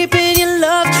be deep in your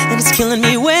love. And it's killing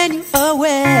me when you're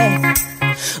away.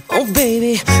 Oh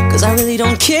baby, cause I really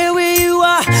don't care where you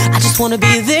are, I just wanna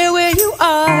be there where you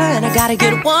are. And I gotta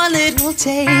get one little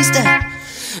taste.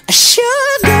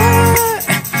 Sugar,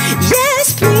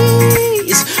 yes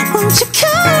please, won't you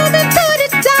come and put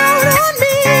it down on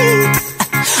me.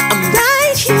 I'm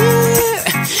right here,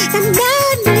 and I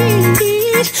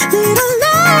need little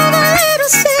love, a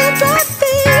little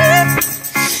sympathy.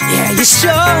 Yeah, you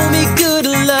show me good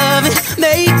love and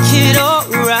make it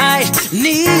alright.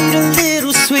 Need a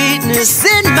little sweetness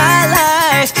in my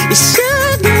life. You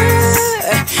sugar,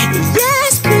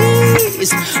 yes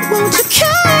please, won't you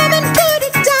come and put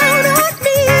it down on me.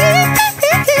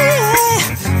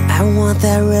 I want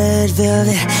that red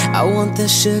velvet, I want that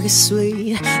sugar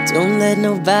sweet. Don't let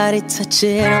nobody touch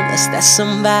it unless that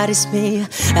somebody's me.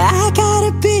 I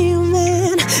gotta be your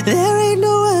man, there ain't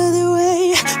no other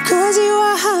way. Cause you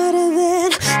are hotter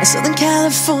than a Southern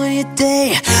California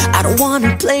day. I don't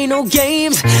wanna play no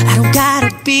games, I don't gotta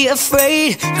be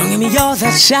afraid. Don't give me all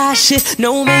that shy shit,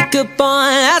 no makeup on,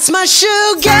 that's my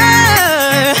sugar.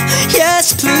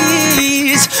 Yes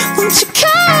please, won't you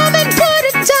come and put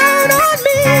it down on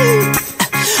me.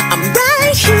 I'm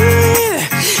right here,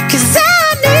 cause I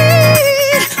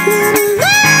need little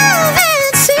love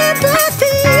and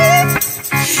sympathy.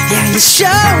 Yeah, you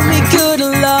show me good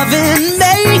love and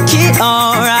make it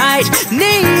alright.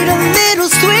 Need a little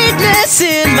sweetness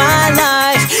in my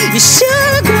life. You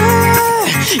sugar,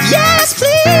 yes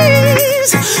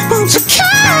please, won't you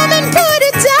come and put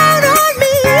it down on me.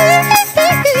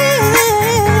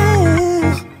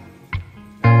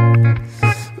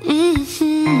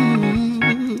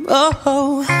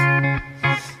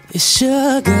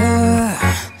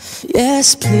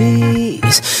 yes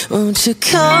please, won't you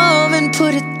come and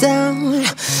put it down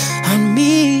on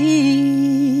me?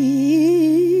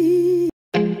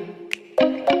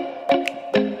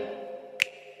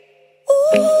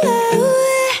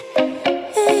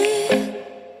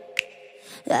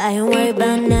 I ain't worried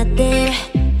about nothing,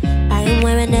 I ain't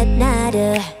wearing that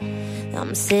nada.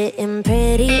 I'm sitting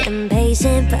pretty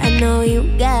impatient, but I know you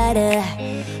gotta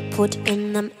put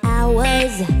in them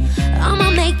hours. I'ma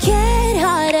make it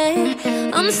harder.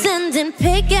 I'm sending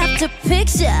pic after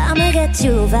picture, I'ma get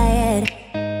you fired.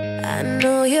 I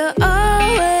know you're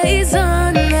always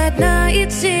on that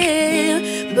night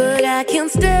shift, but I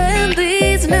can't stand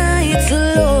these nights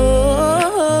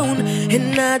alone.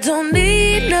 And I don't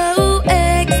need no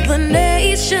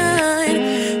explanation,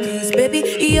 'cause baby,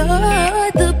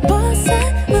 you're the boss I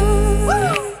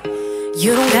know.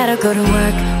 You don't gotta go to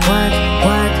work, work,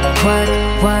 work, work,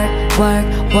 work, work,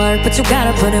 work, but you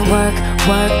gotta put in work,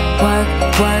 work, work,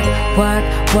 work, work,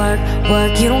 work,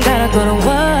 work. You don't gotta go to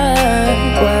work,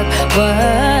 work,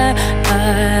 work.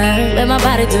 Let my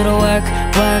body do the work,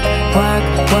 work, work,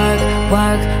 work,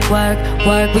 work, work,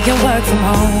 work. We can work from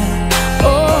home,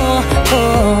 oh,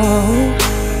 oh.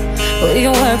 We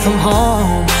can work from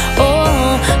home,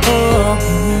 oh, oh.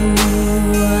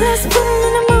 Let's put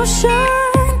it in motion.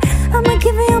 I'ma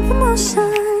give you a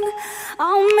promotion.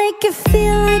 I'll make it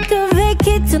feel like a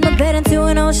vacate, turn the bed into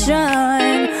an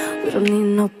ocean. We don't need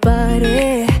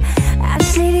nobody, I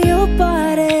just need your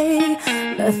body.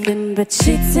 Nothing but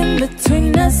sheets in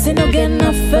between us, and no getting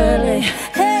up early.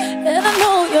 Hey, and I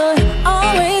know you're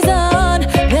always on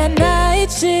that night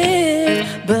shift,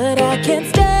 but I can't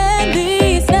stand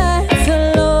these nights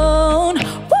alone.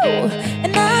 Woo!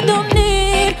 And I don't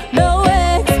need no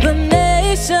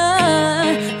explanation,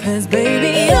 'cause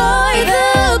baby, you're the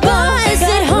boss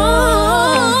at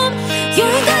home. You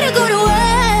ain't gotta go to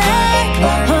work,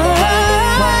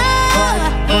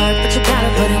 but you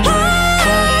gotta put in work.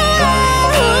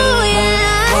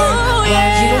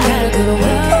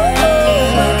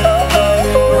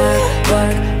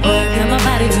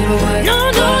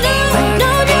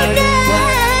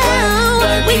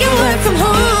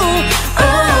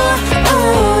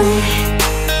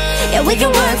 We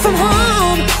can work from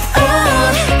home, oh,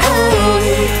 oh.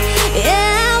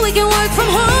 Yeah, we can work from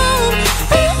home,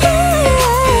 oh,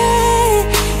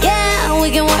 yeah, we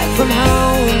can work from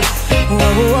home.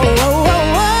 Whoa, whoa, whoa, whoa,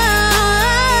 whoa.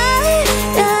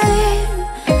 Yeah,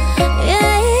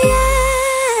 yeah, yeah.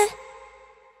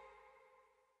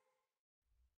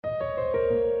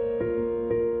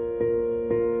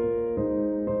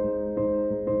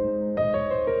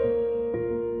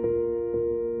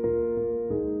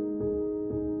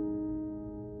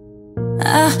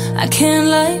 I can't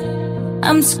lie,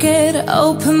 I'm scared to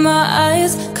open my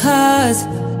eyes, 'cause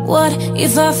what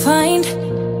if I find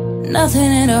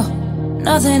nothing at all,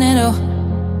 nothing at all?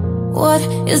 What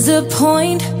is the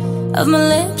point of my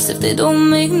lips if they don't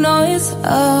make noise?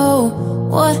 Oh,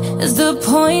 what is the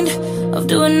point of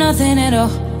doing nothing at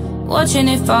all? Watching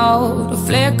it fall, the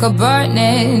flicker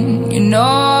burning. You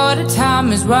know the time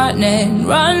is running,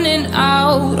 running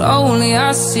out. Only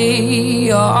I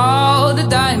see all the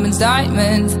diamonds,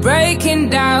 diamonds breaking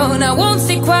down. I won't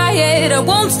stay quiet, I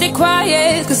won't stay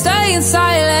quiet, 'cause staying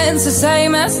silent the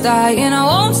same as dying. I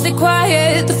won't stay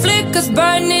quiet, the flicker's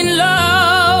burning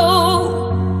low.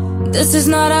 This is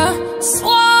not a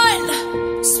swan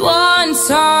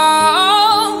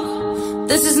song.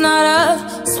 This is not a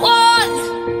swan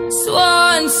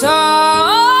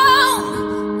song.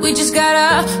 We just gotta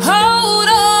hold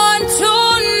on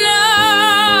tonight.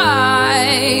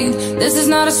 This is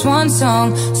not a swan song,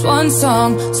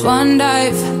 swan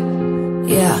dive.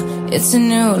 Yeah, it's a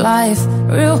new life,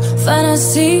 real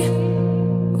fantasy,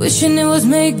 wishing it was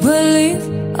make-believe.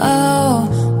 Oh,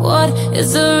 what is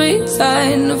the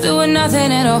reason of doing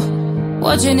nothing at all?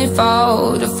 Watching it fall,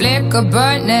 the flicker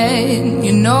burning.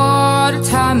 You know the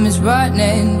time is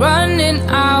running, running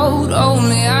out.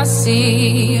 Only I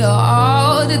see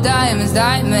all the diamonds,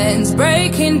 diamonds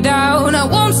breaking down. I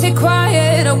won't stay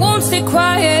quiet, I won't stay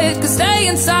quiet, 'cause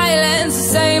staying silent the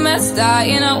same as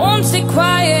dying. I won't stay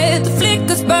quiet, the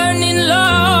flicker's burning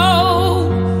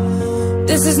low.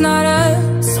 This is not a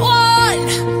swan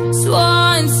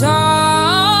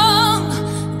song.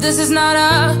 This is not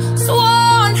a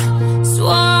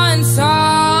swan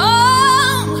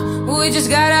song. We just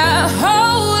gotta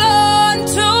hold on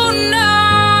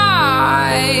tonight.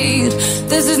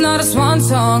 This is not a swan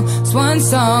song,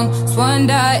 swan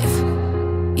dive.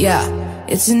 Yeah,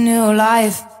 it's a new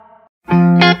life.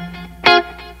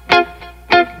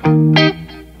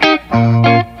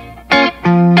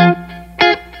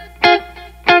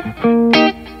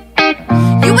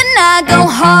 You and I go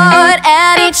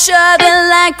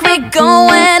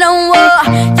going to war.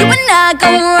 You and I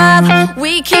go rough,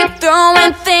 we keep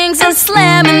throwing things and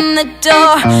slamming the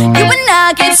door. You and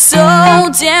I get so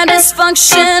damn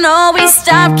dysfunctional, we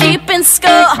stop keeping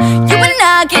score. You and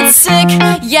I get sick,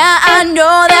 yeah, I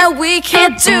know that we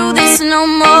can't do this no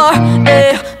more.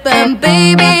 But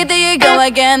baby, there you go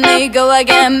again,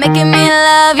 making me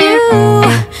love you.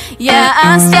 Yeah,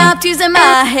 I stopped using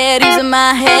my head,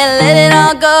 let it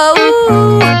all go.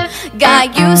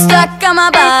 Got you stuck on my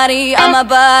body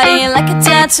like a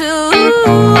tattoo.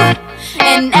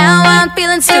 And now I'm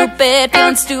feeling stupid,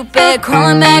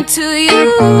 crawling back to you.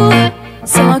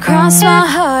 So I cross my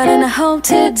heart and I hope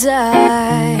to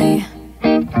die,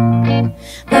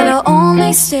 that I'll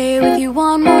only stay with you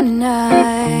one more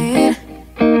night.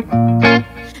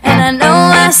 And I know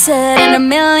I said it a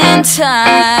million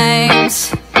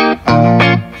times,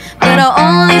 but I'll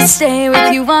only stay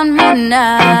with you one more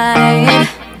night.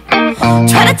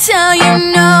 Try to tell you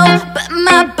no, but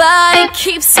my body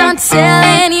keeps on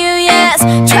telling you yes.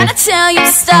 Try to tell you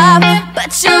stop,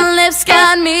 but your lips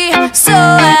got me so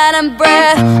out of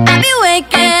breath. I be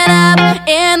waking up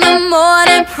in the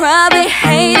morning, probably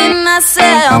hating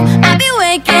myself. I be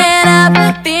waking up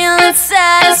feeling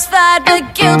satisfied,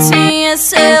 but guilty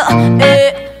as hell.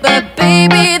 But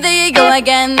baby, there you go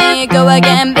again,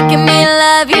 making me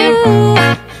love you.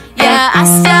 Yeah, I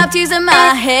stopped using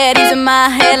my head,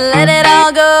 let it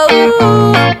all go.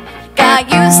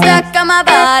 Got you stuck on my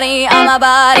body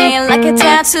like a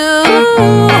tattoo.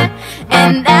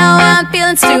 And now I'm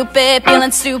feeling stupid,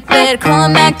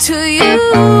 crawling back to you.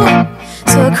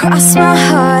 So I cross my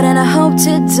heart and I hope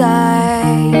to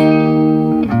die,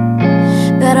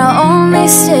 that I'll only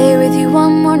stay with you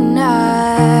one more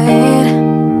night.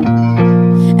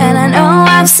 And I know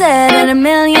I've said it a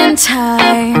million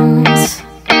times,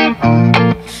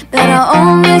 that I'll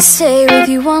only stay with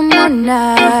you one more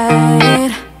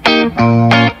night.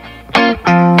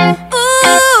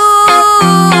 Ooh,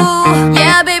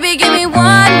 yeah, baby, give me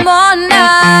one more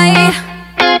night.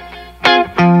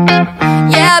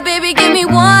 Yeah, baby, give me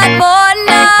one more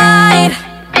night.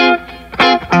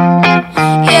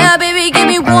 Yeah, baby, give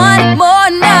me one more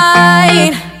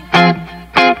night.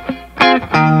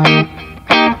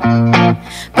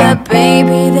 But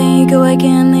baby, there you go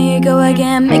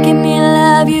again, making me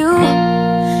love you.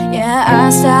 Yeah, I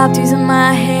stopped using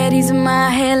my head,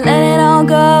 let it all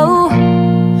go.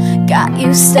 Got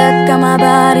you stuck on my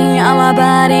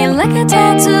body like a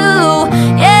tattoo.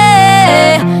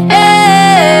 Yeah,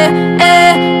 yeah,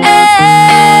 yeah,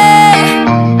 yeah.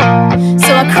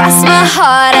 So I cross my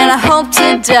heart and I hope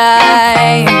to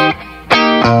die,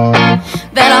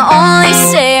 that I'll only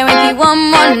stay with you one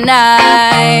more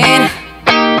night.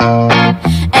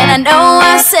 And I know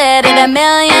I said it a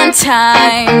million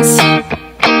times,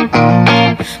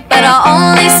 but I'll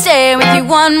only stay with you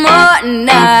one more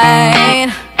night.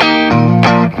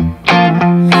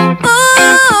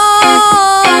 Ooh,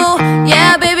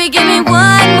 yeah, baby, give me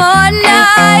one more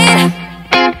night.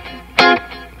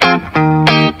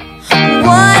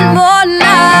 One more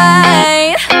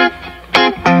night.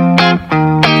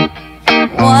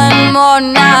 One more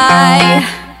night.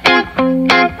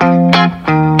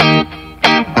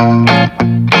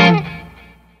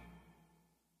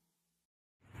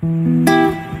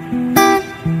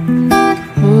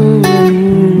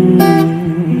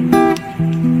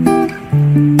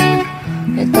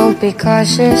 Don't be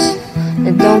cautious,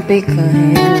 don't be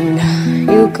kind.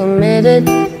 You committed,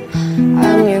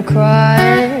 I'm your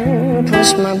crime.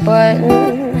 Push my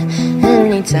button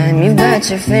anytime. You got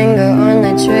your finger on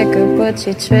the trigger, but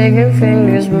your trigger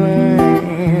finger's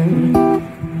mine.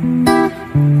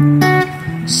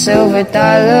 Silver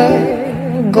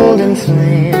dollar, golden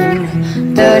flame,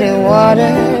 dirty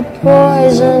water,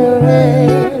 poison rain,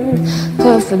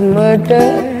 perfect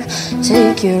murder.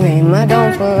 Take your aim. I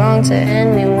don't belong to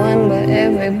anyone, but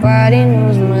everybody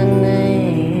knows my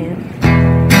name.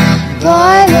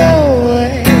 By the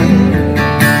way,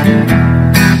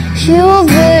 you've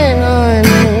been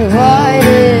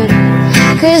uninvited,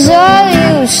 'cause all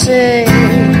you say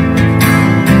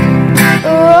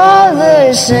are all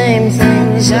the same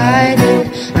things I did.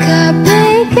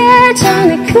 Copycat on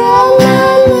the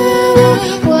corner,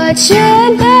 watch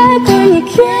your back when you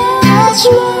catch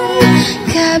mine.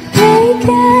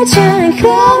 Copycat on the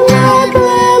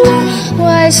corner,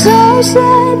 why so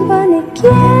sad when you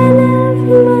can't have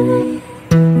mine?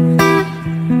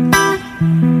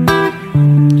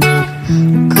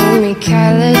 Call me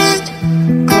calloused,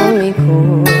 call me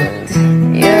cold.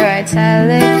 You're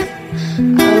italic,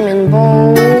 I'm in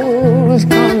bold.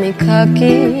 Call me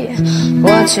cocky,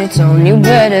 watch your tone. You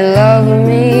better love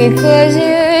me, 'cause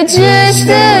you're just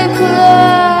a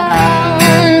clown.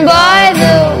 By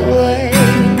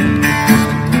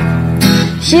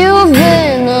You've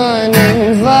been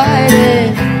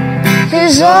uninvited,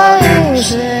 is all you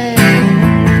say.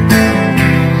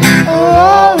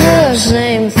 All the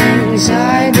same things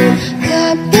I do.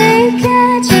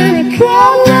 Copycat trying to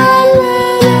call my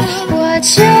name.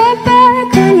 Watch your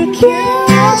back when you can't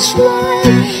watch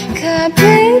mine.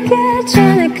 Copycat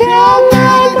trying to call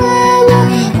my grandma.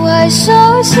 Why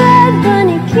so sad when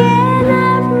you can't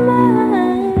have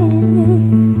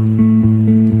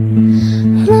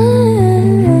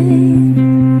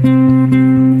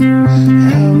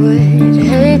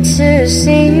to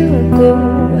see you go,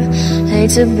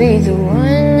 hate to be the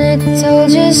one that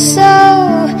told you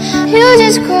so. You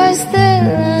just crossed the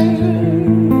line,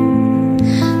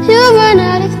 you've run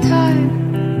out of time.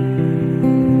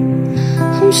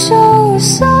 I'm so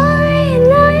sorry,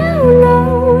 now you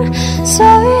know.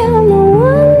 Sorry, I'm the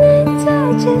one that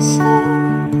told you so.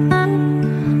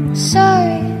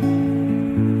 Sorry,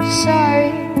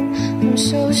 sorry, I'm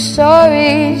so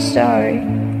sorry, sorry.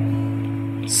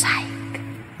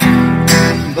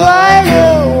 By the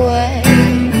way,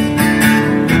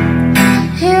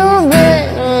 you've been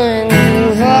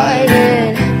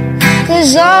uninvited,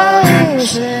 'cause all you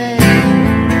say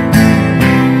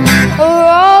are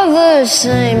all the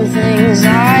same things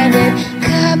I did.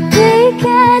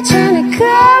 Copycat trying to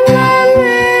call my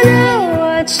name.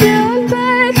 Watch your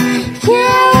back,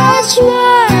 can't watch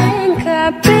mine.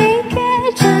 Copycat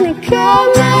trying to call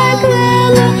my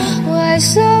grandma. Why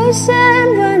so sad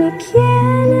when you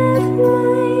can't have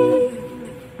mine?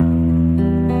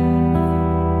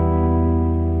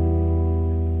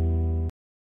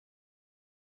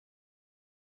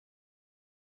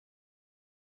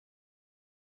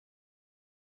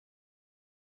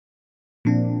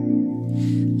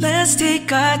 Let's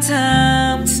take our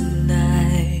time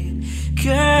tonight,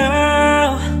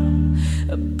 girl.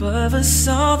 Above us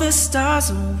all the stars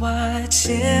are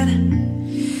watching.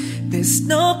 There's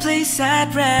no place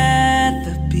I'd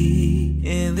rather be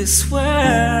in this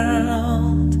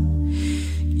world.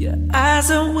 Your eyes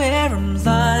are where I'm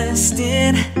lost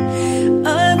in.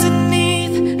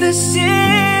 Underneath the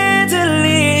chandelier,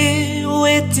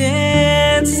 we're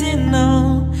dancing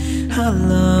all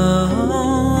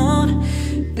alone.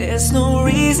 There's no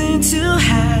reason to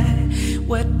hide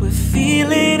what we're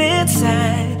feeling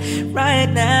inside right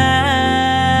now.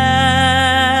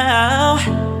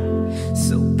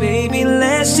 So baby,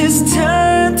 let's just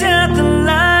turn down the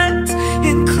lights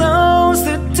and close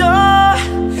the door.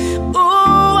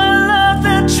 Ooh, I love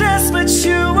that dress, but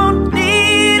you won't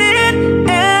need it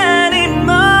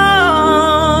anymore.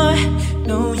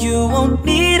 No, you won't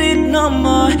need it no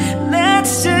more.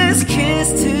 Let's just kiss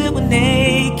till we're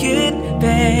naked,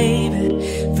 baby.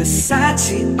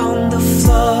 Versace on the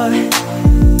floor.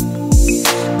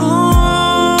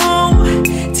 Ooh,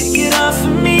 take it off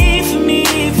for me, for me,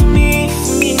 for me,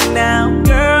 for me now,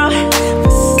 girl.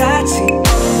 Versace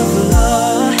on the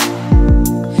floor.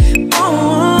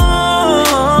 Ooh,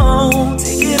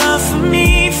 take it off for me,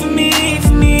 for me,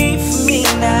 for me, for me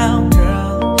now,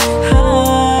 girl.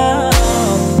 Oh,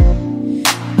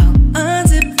 I'll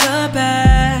unzip the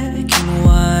bag and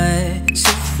watch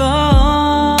it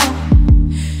fall.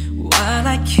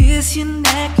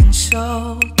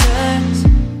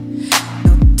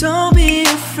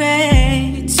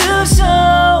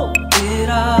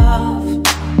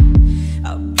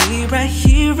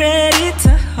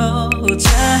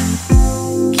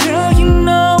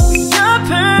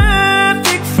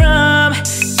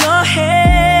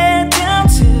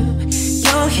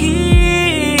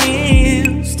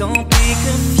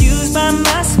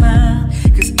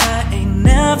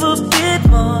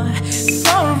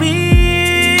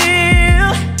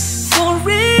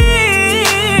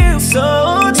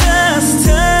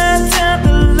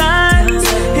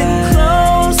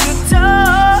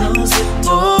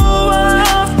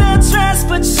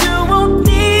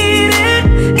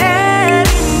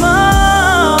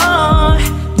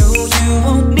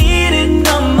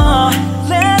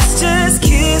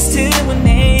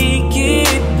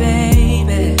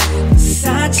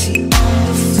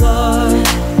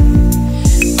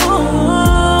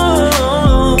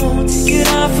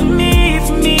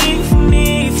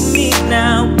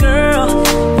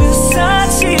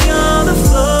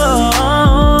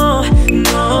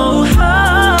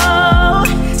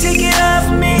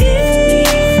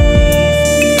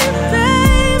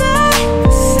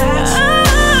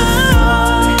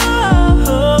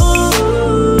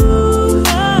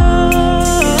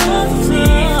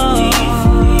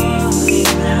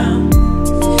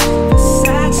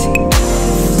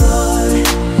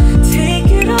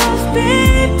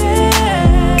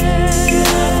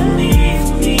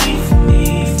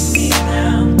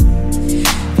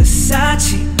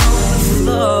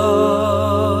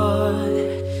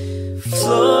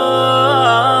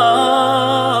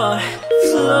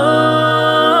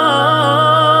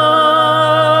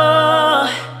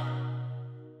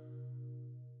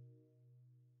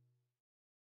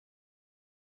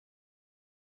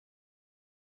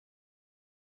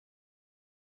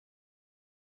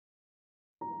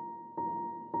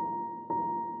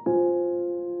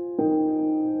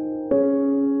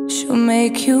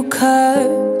 make you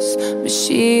curse, but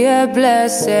she a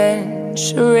blessing.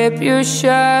 She'll rip your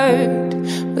shirt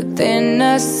within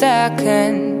a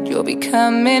second. You'll be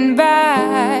coming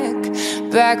back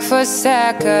for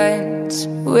seconds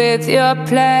with your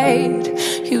plate.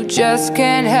 You just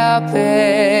can't help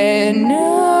it, no.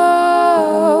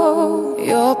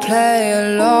 You'll play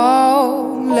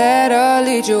alone, let her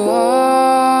lead you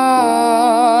on,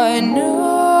 no.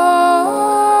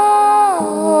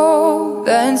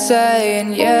 Then saying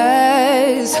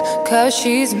yes, 'cause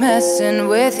she's messing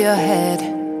with your head.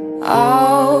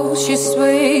 Oh, she's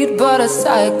sweet but a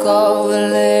psycho, a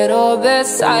little bit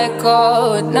psycho.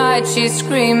 At night she's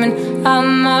screaming,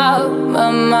 I'm out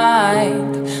my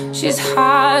mind. She's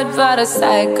hot but a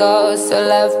psycho, so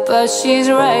left but she's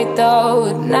right though.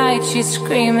 At night she's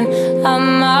screaming, I'm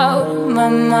out my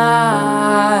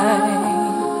mind.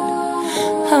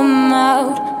 I'm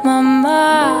out my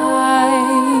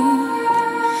mind.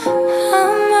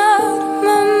 I'm out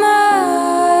my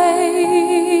mind.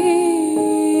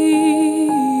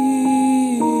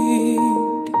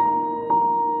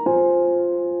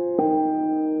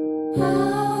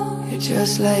 You're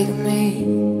just like me,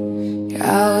 you're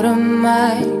out of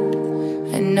mind.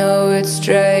 I know it's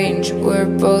strange,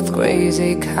 we're both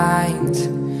crazy kinds.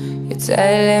 You're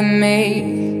telling me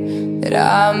that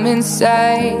I'm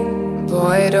insane.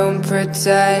 Boy, don't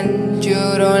pretend you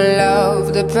don't love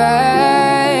the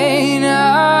pain.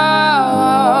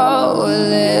 Oh, a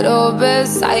little bit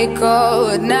psycho.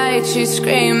 At night she's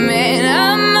screaming,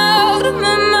 I'm out of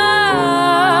my mind.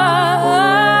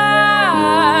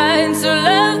 So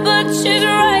left but she's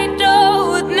right though.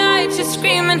 At night she's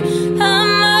screaming,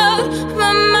 I'm out of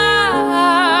my mind.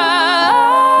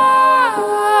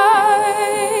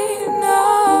 No,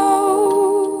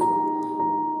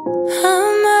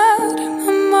 I'm out of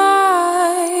my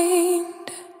mind.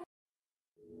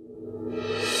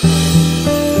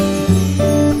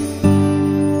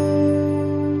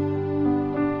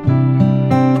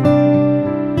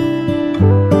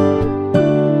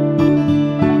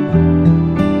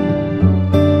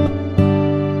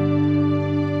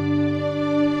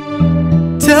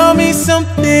 Tell me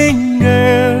something,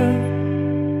 girl.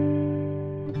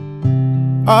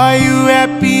 Are you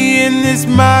happy in this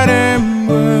modern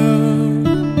world?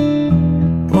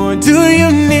 Or do you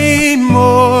need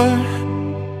more?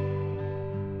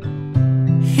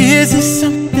 Is there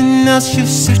something else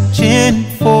you're searching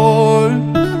for?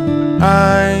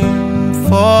 I'm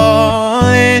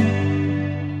falling.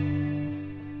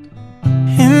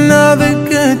 In all the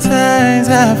good times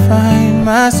I find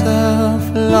myself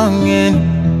longing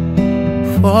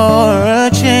for a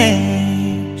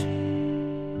change,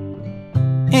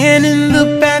 and in the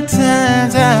bad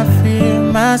times I fear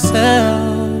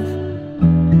myself.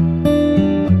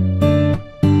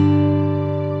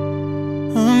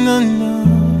 Oh no, no.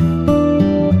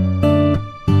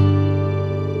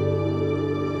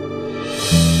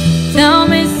 Tell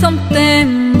me something,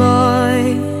 boy.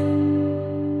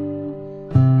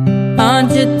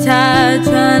 Aren't you tired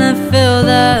trying to fill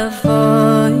that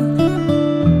void?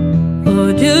 Or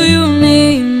do you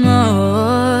need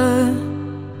more?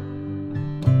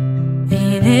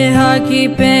 Ain't it hard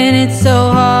keeping it so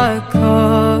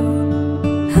hardcore?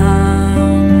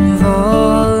 I'm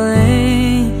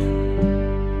falling.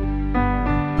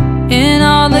 In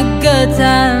all the good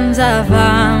times I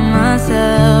find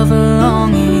myself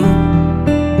longing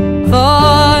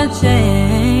for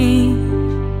change,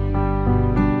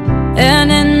 and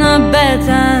in the bad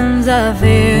times I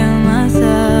fear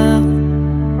myself.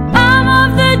 I'm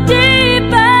off the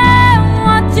deep end,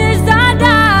 watch as I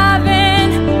dive in.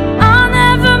 I'll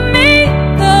never meet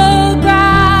the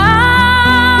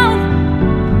ground.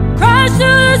 Crash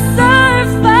to the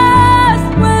surface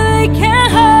where they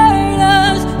can't hurt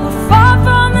us. We're far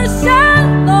from the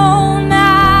shallow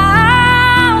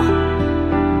now.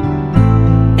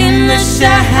 In the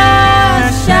shallow,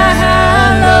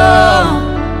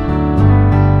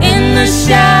 in the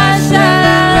shallow,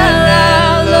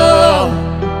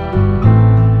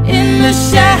 in the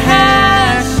shallow,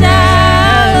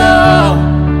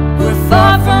 we're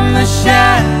far from the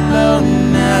shallow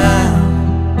now.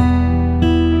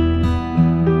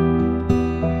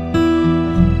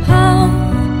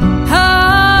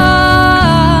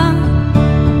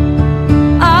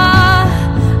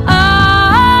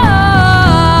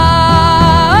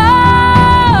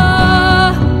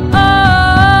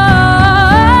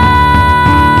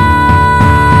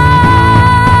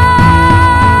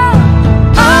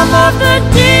 I'm off the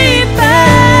deep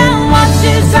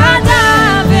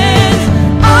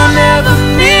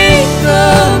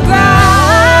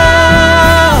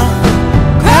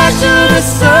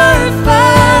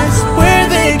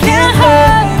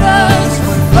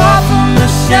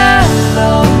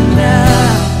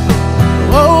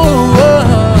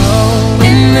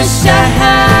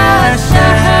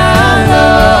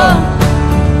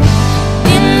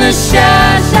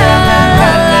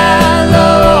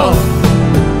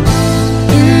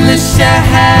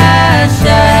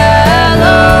shallow.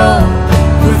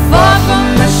 We're far from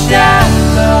the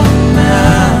shallow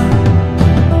now.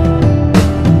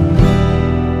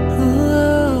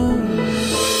 Ooh,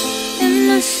 in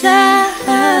the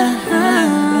shallow,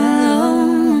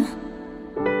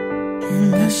 in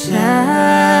the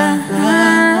shallow,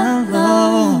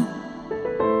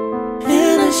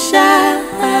 in the shallow.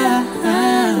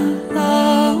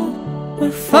 We're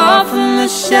far from the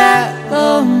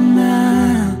shallow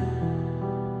now.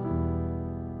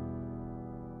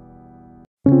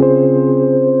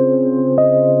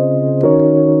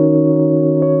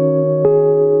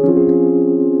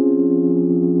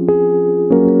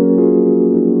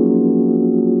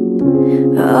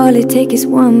 All it takes is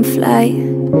one flight,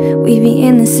 we be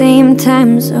in the same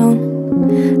time zone.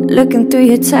 Looking through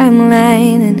your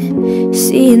timeline and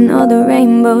seeing all the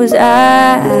rainbows.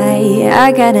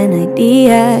 I got an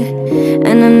idea,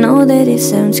 and I know that it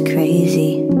sounds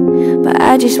crazy, but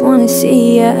I just wanna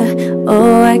see ya.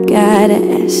 Oh, I gotta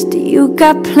ask, do you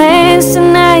got plans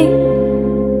tonight?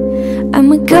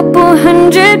 I'm a couple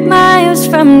 100 miles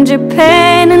from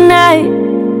Japan tonight.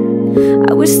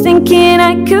 I was thinking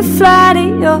I could fly to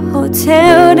your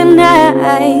hotel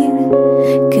tonight,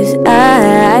 'cause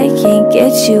I can't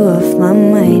get you off my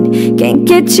mind. Can't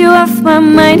get you off my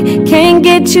mind. Can't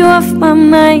get you off my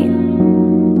mind.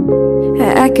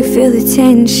 I can feel the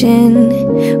tension.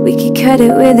 We could cut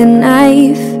it with a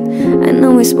knife. I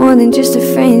know it's more than just a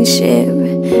friendship.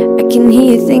 I can hear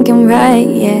you think I'm right,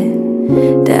 yeah.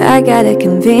 That I gotta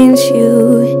convince you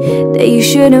that you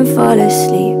shouldn't fall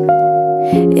asleep.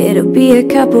 It'll be a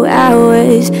couple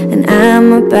hours and I'm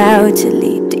about to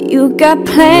leave. Do you got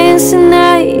plans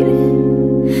tonight?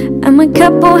 I'm a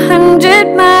couple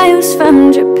 100 miles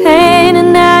from Japan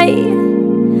tonight.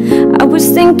 I was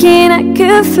thinking I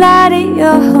could fly to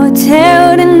your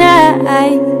hotel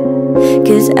tonight,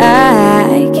 'cause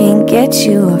I can't get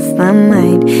you off my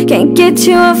mind. Can't get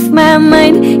you off my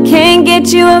mind. Can't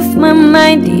get you off my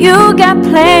mind. You got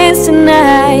plans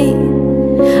tonight.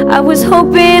 I was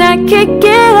hoping I could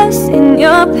get us in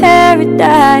your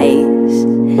paradise.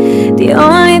 The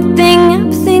only thing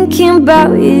I'm thinking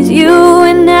about is you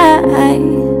and I,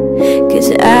 'cause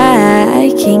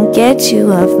I can't get you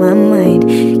off my mind.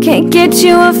 Can't get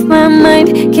you off my mind.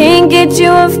 Can't get you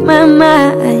off my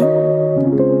mind.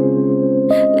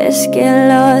 Let's get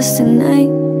lost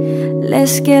tonight.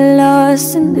 Let's get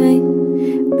lost tonight.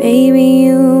 Baby,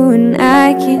 you and I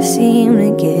can't seem to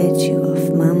get you off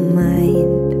my mind.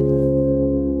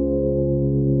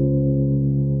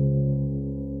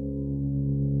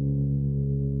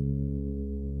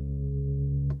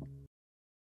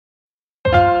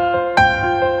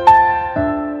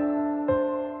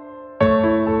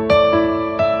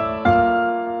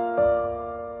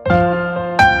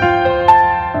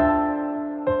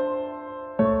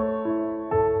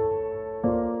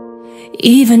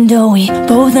 Even though we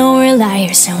both know we're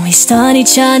liars and we start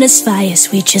each other's fires,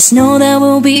 we just know that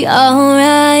we'll be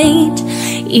alright.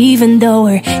 Even though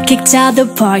we're kicked out the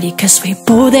party 'cause we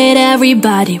both hate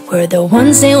everybody, we're the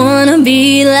ones they wanna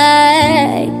be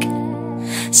like.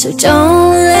 So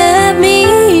don't let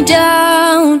me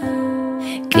down,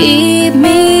 keep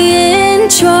me in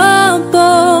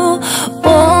trouble.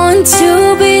 Born to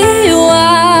be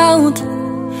wild,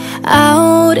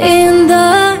 out in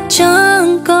the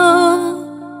jungle.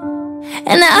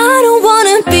 And I don't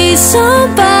wanna be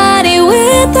somebody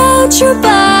without your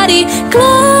body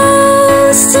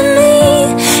close to me.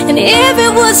 And if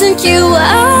it wasn't you,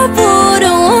 I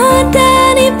wouldn't want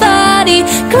anybody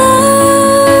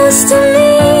close to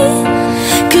me.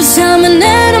 'Cause I'm an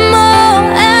animal,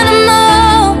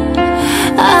 animal.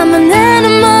 I'm an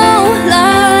animal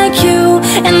like you.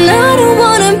 And I don't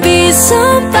wanna be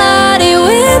somebody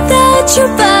without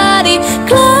your body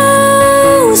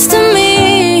close to me.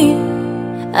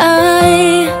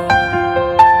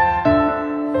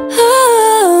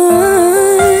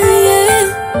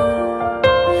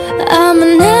 I'm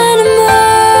an animal.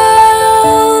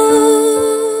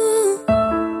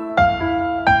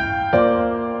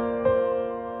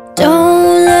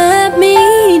 Don't let me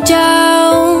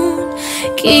down,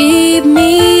 keep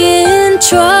me in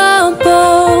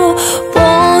trouble.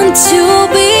 Born to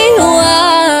be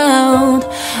wild,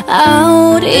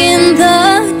 out in the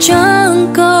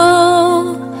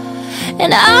jungle.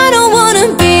 And I don't wanna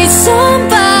be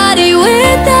somebody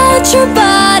without your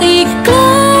body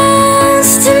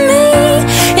close to me.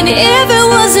 And if it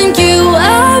wasn't you,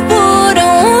 I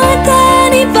wouldn't want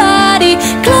anybody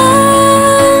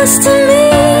close to me.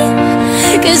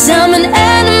 'Cause I'm an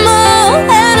animal,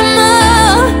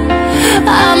 animal.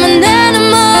 I'm an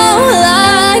animal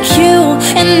like you.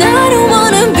 And I don't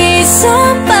wanna be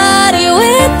somebody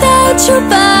without your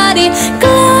body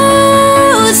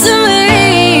close to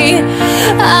me.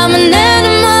 I'm an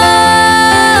animal,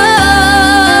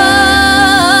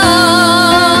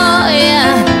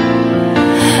 yeah.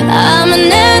 I'm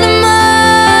an animal,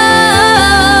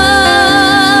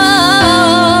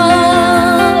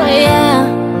 yeah.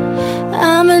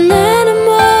 I'm an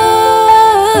animal,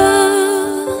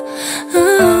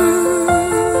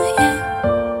 yeah.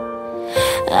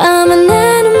 I'm an animal, yeah.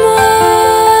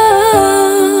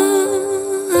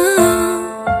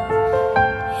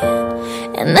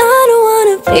 And I don't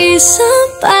wanna be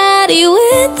somebody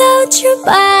without your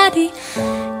body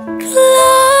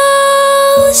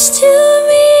close to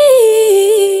me.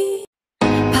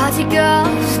 Party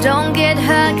girls, don't get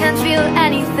hurt, can't feel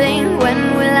anything. When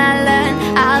will I learn?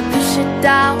 I'll push it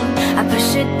down, I push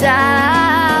it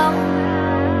down.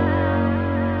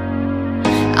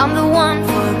 I'm the one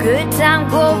for a good time,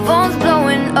 cold phones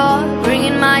blowing up,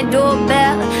 ringing my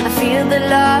doorbell. I feel the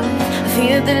love, I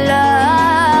feel the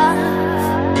love.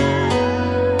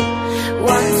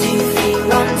 1, 2, 3,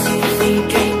 1, 2, 3,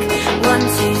 drink. 1,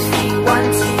 2, 3, 1,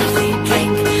 2, 3,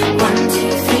 drink. 1,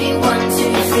 2, 3, 1,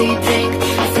 2, 3, drink.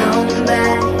 Thrown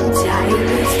back till you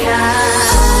lose count.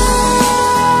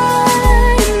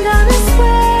 I'm gonna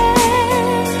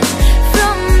sway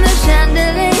from the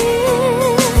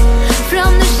chandelier,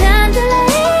 from the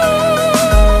chandelier.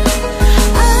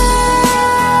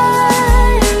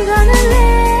 I'm gonna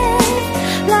live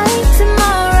like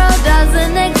tomorrow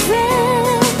doesn't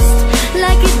exist,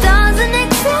 like it doesn't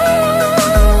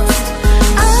exist.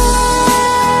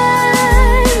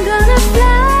 I'm gonna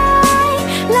fly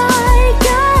like a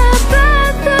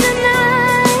bird through the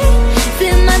night,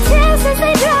 feel my tears as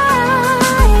they dry.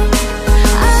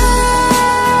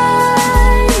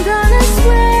 I'm gonna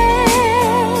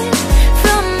sway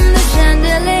from the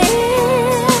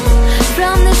chandelier,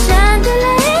 from the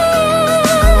chandelier.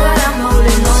 But I'm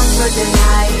holding on for the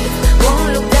night, won't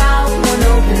look down, won't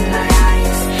open my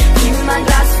eyes. Keep my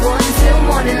glass warm till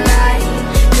morning light,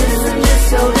 'cause I'm just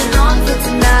holding on for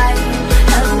tonight.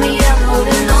 Help me, I'm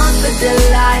holding on for the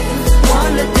light.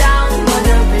 Won't look down, won't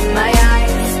open my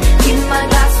eyes. Keep my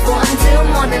glass warm till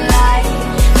morning light,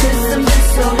 'cause I'm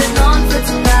just holding on for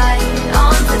tonight,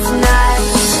 on for tonight.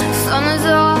 Summer's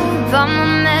up, I'm a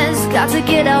mess, got to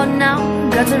get out now,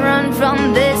 got to run from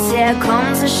this. Here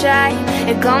comes the shine,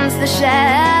 here comes the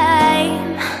shame.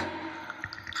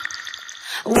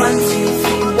 1, 2,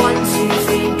 3, 1, 2,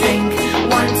 3, drink.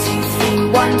 1, 2, 3,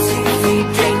 1, 2, 3,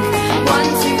 drink. 1,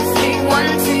 2, 3, 1,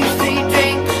 2, 3,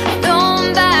 drink. Thrown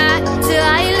back till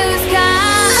I lose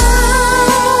count.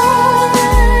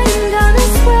 I'm gonna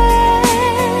sway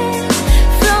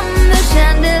from the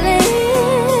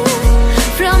chandelier,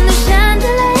 from the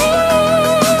chandelier.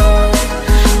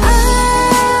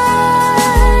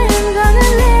 I'm gonna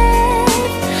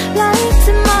live like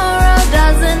tomorrow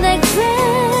doesn't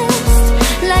exist,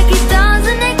 like it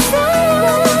doesn't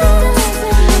exist.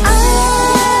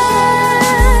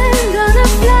 I'm gonna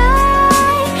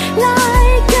fly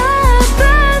like a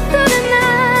bird through the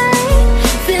night,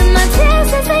 feel my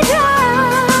tears as they dry.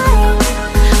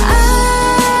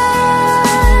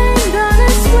 I'm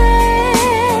gonna sway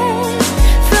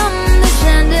from the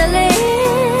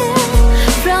chandelier,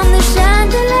 from the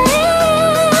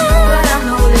chandelier. But I'm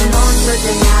holding on for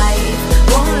the night,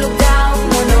 won't look down,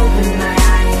 won't open my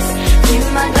eyes. Keep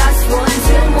my glass warm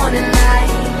till morning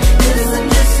light, 'cause I'm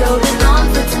just holding on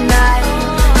for tonight.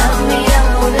 Help me, I'm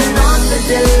holding on for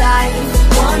the light.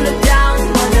 Won't look down,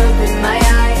 won't open my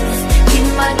eyes. Keep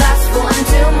my glass warm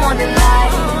till morning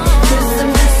light, 'cause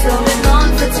I'm just holding on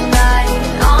for tonight,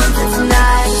 on for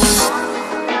tonight.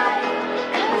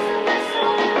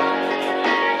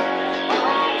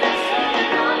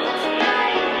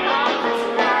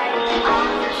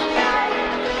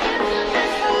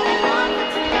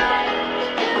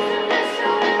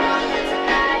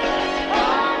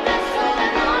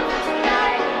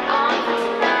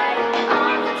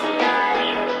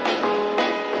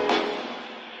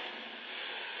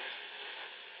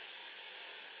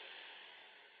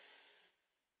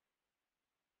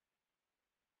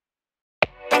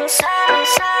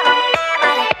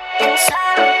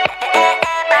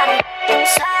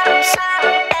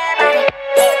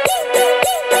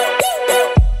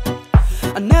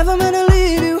 I never meant to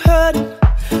leave you hurting,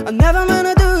 I never meant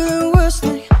to do the worst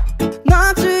thing,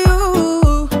 not to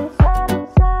you.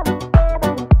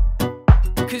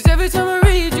 'Cause every time I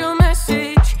read your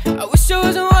message, I wish I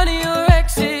wasn't one of your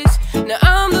exes. Now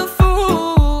I'm the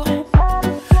fool.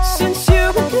 Since you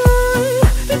were gone,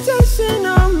 been dancing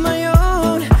on my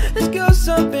own. This girl's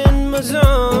up in my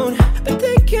zone, but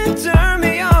they can't turn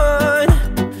me on.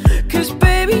 'Cause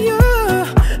baby, you're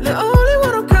the only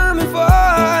one I'm coming for.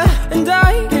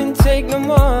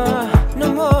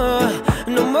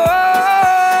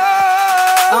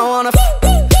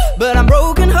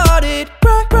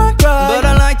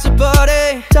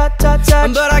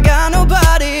 but I got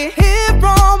nobody here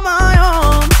from my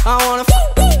own. I wanna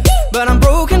but I'm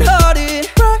broken hearted.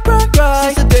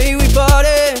 Since the day we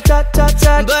parted,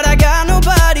 but I got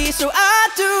nobody, so I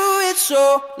do it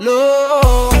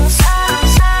solo.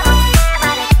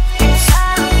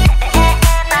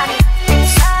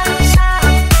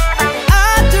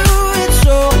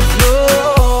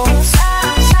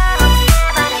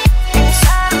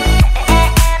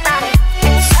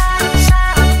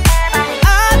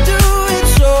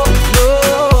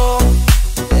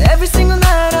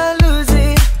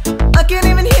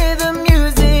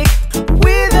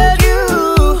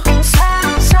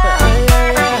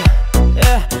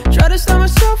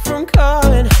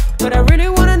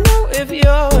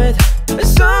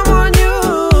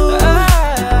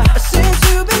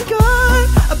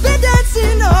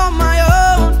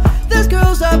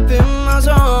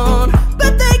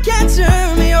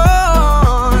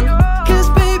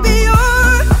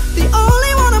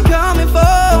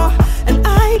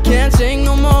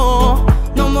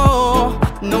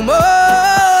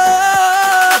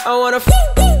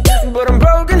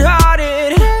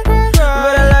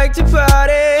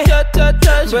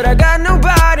 But I got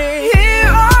nobody here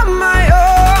on my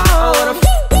own. I wanna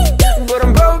but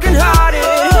I'm broken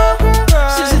hearted.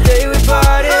 Since the day we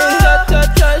parted,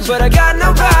 but I got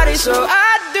nobody, so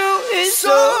I do it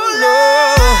solo.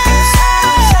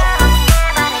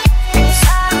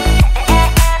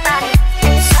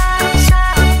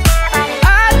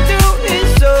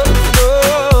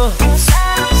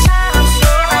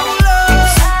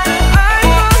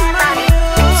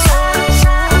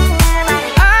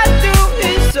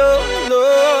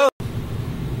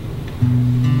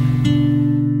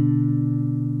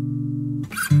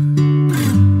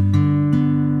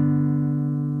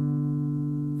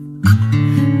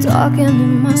 Talking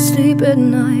in my sleep at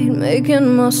night,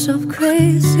 making myself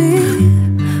crazy.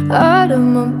 Out of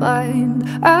my mind,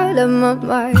 out of my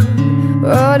mind.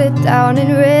 Wrote it down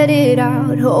and read it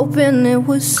out, hoping it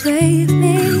would save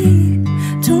me.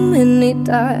 Too many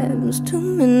times, too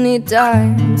many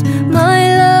times. My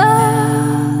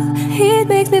love, it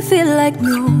makes me feel like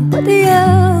nobody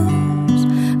else,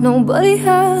 nobody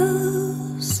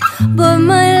else. But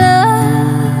my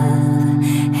love,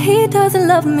 he doesn't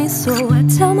love me, so I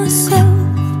tell myself,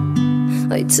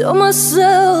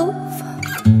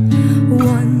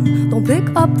 one, don't pick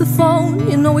up the phone,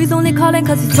 you know he's only calling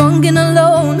cause he's drunk and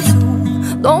alone.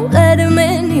 Two, don't let him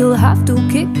in, you'll have to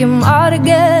kick him out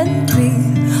again. Three,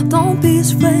 don't be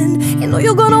his friend, you know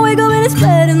you're gonna wake up in his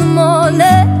bed in the morning.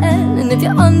 And if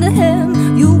you're under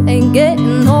him, you ain't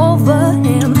getting over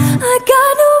him. I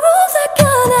got no rules, I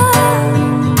got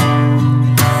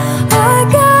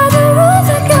no rules,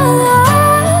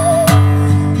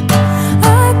 I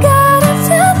gotta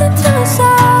tell them to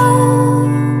myself.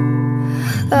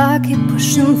 I keep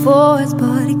pushing forwards,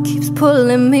 but it keeps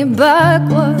pulling me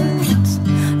backwards.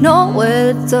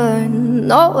 Nowhere to turn,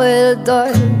 nowhere to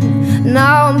turn.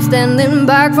 Now I'm standing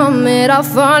back from it, I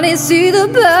finally see the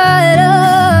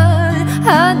pattern.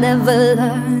 I never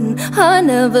learn, I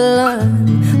never learn.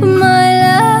 But my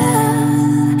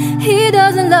love, he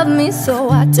doesn't love me, so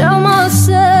I tell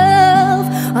myself,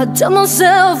 I do.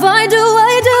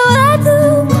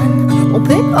 One, don't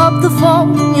pick up the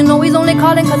phone, you know he's only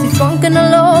calling cause he's drunk and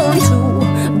alone.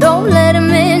 Two, don't let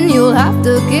him in, you'll have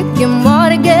to kick him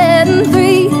out again.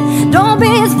 Three, don't be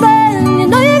his friend, you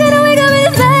know you're gonna wake up in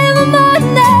his bed in the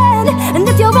morning. And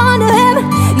if you're under him,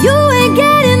 you ain't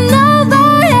getting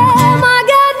over him. I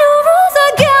got no rules, I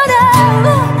count them.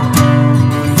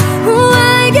 Oh, I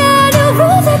got no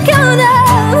rules, I count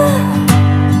them.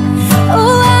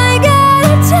 Oh, I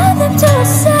gotta tell them to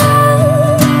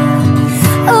myself.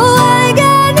 Oh, I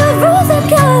got no rules, I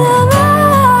count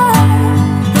them.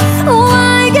 Oh, I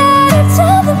gotta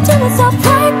tell them to myself.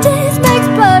 Practice makes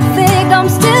perfect, I'm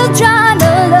still trying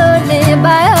to learn it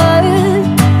by heart.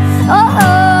 Oh,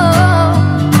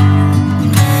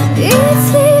 eat,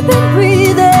 sleep and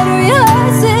breathe it,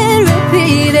 rehearse it,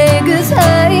 repeat it. Cause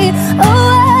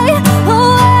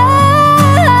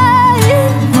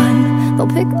one,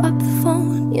 don't pick up the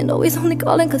phone, you know he's only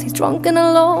calling cause he's drunk and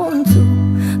alone. Two,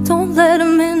 don't let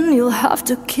him in, you'll have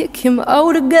to kick him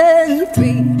out again.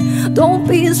 Three, don't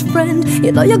be his friend,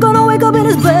 you know you're gonna wake up in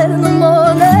his bed in the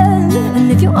morning.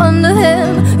 And if you're under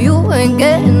him, you ain't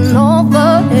getting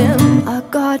over him. I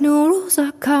got no rules,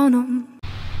 I count them.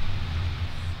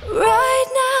 Right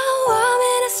now I'm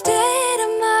in a state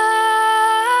of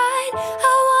mind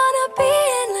I wanna be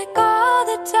in like all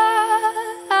the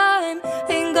time.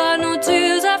 Ain't got no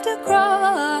tears left to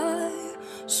cry,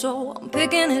 so I'm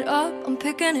picking it up,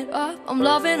 I'm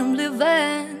loving, I'm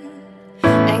living.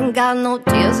 Ain't Ain't got no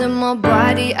tears in my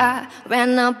body. I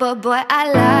ran up, but boy,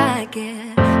 I like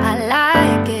it. I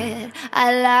like it,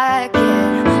 I like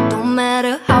it. Don't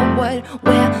matter how, what,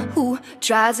 where, who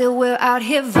tries it. We're out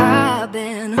here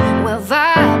vibing. We're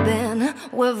vibing,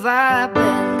 we're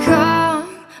vibing.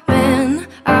 Coming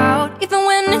out, even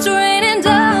when it's raining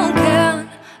down. Can't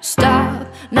stop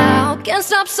now, can't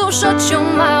stop, so shut your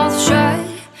mouth. Shut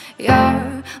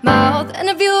your mouth. And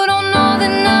if you don't know,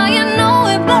 then now you know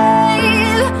it, babe.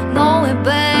 Know it,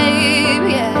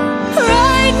 babe, yeah.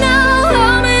 Right now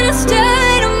I'm in a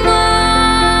state of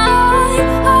mind.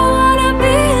 I wanna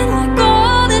be like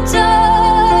all the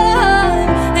time.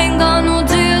 Ain't got no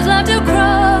tears left to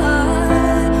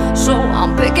cry. So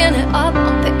I'm picking it up,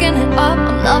 I'm picking it up.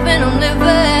 I'm loving, I'm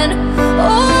living.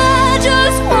 Oh, I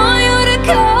just want you to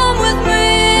come with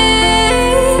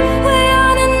me. We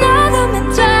on another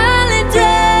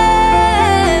mentality.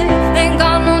 Ain't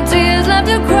got no tears left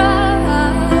to cry.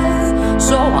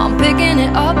 So I'm picking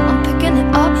it up, I'm picking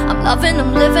it up. I'm loving,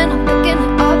 I'm living, I'm picking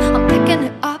it up. I'm picking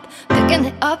it up, picking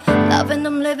it up. Loving,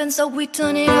 I'm living, so we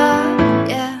turn it up,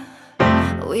 yeah.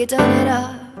 We turn it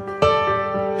up.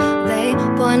 They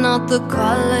point out the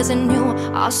colors in you,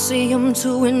 I see them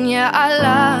too, and yeah, I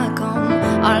like them,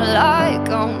 I like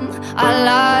them, I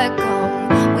like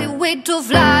them. We wait to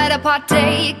fly to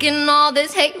partake in all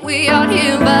this hate. We out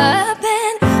here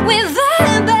vibing, we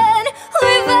vibing,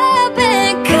 we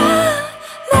vibing.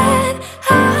 Coming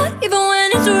out, even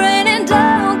when it's raining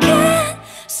down. Can't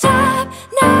stop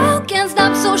now, can't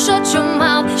stop, so shut your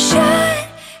mouth. Shut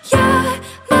your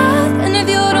mouth. And if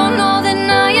you don't know, then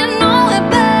now you know it,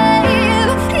 babe.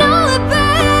 Know it,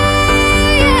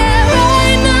 babe, yeah.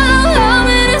 Right now I'm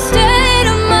in a state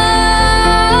of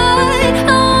mind.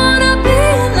 I wanna be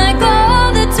like all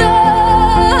the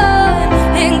time.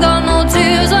 Ain't got no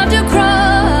tears left to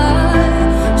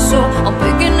cry. So I'm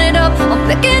picking it up, I'm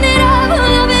picking it up. I'm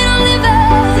loving, I'm living.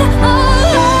 Oh,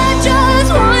 I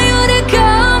just want you to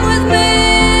come with me.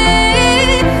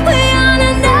 We on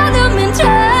another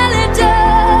mentality.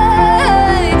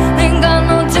 Ain't got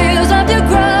no tears left to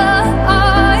cry.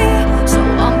 So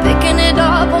I'm picking it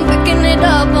up, I'm picking it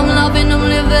up. I'm loving, I'm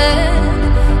living.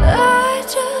 I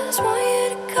just want you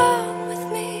to come with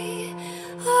me.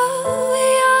 Oh, we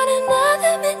on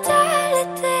another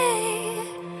mentality.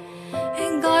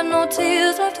 Ain't got no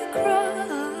tears left to cry.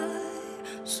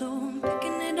 So I'm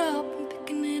picking it up, I'm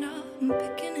picking it up, I'm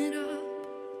picking it up.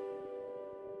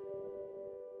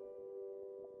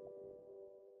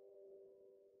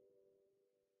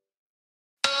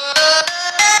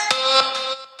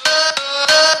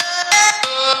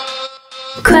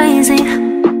 Crazy,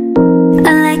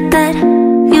 I like that,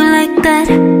 you like that,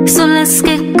 so let's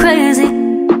get crazy.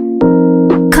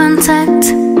 Contact,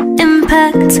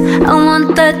 impact, I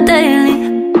want that daily.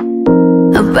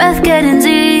 A breath getting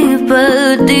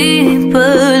deeper,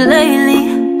 deeper lately.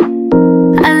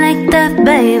 I like that,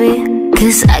 baby,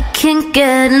 'cause I can't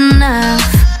get enough.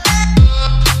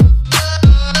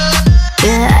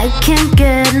 Yeah, I can't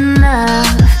get enough.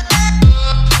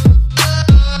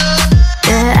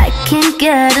 Yeah, I can't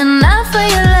get enough of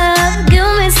your love. Give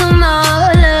me some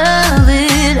more, love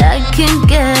it. I can't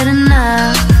get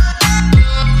enough.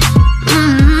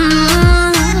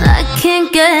 I can't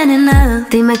get enough.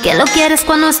 Dime que lo quieres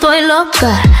cuando estoy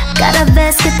loca. Cada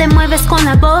vez que te mueves con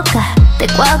la boca, de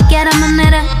cualquier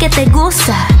manera que te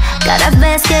gusta. Cada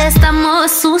vez que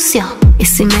estamos sucios. Y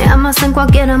si me amas en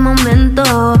cualquier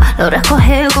momento, lo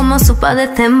recoges como sopa de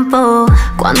tempo.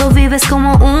 Cuando vives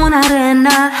como una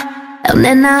arena, la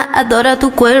nena adora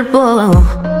tu cuerpo.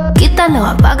 Quítalo,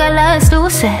 apaga las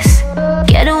luces.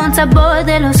 Quiero un sabor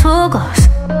de los jugos.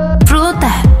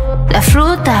 Fruta, la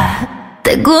fruta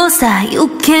te gusta.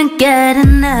 You can't get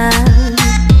enough.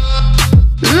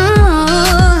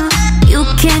 You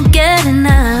can't get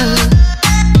enough.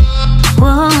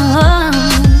 Whoa.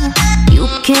 You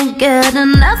can't get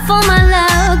enough of my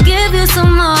love. Give you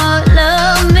some more,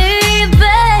 love me,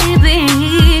 baby.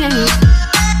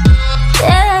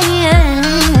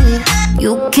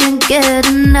 You can't get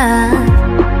enough.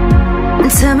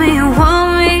 And tell me you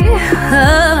want me,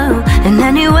 oh, in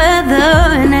any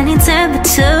weather, in any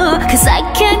temperature. 'Cause I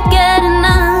can't get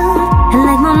enough. And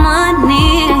like my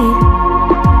money,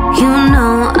 you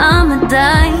know I'm a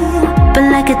dime. But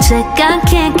like a check, I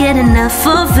can't get enough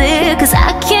of it. 'Cause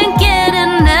I can't get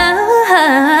enough.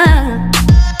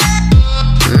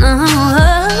 No,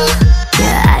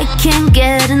 yeah, I can't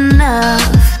get enough.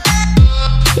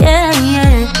 Yeah,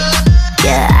 yeah.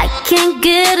 Yeah, I can't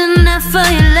get enough of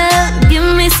your love. Give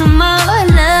me some more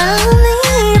love.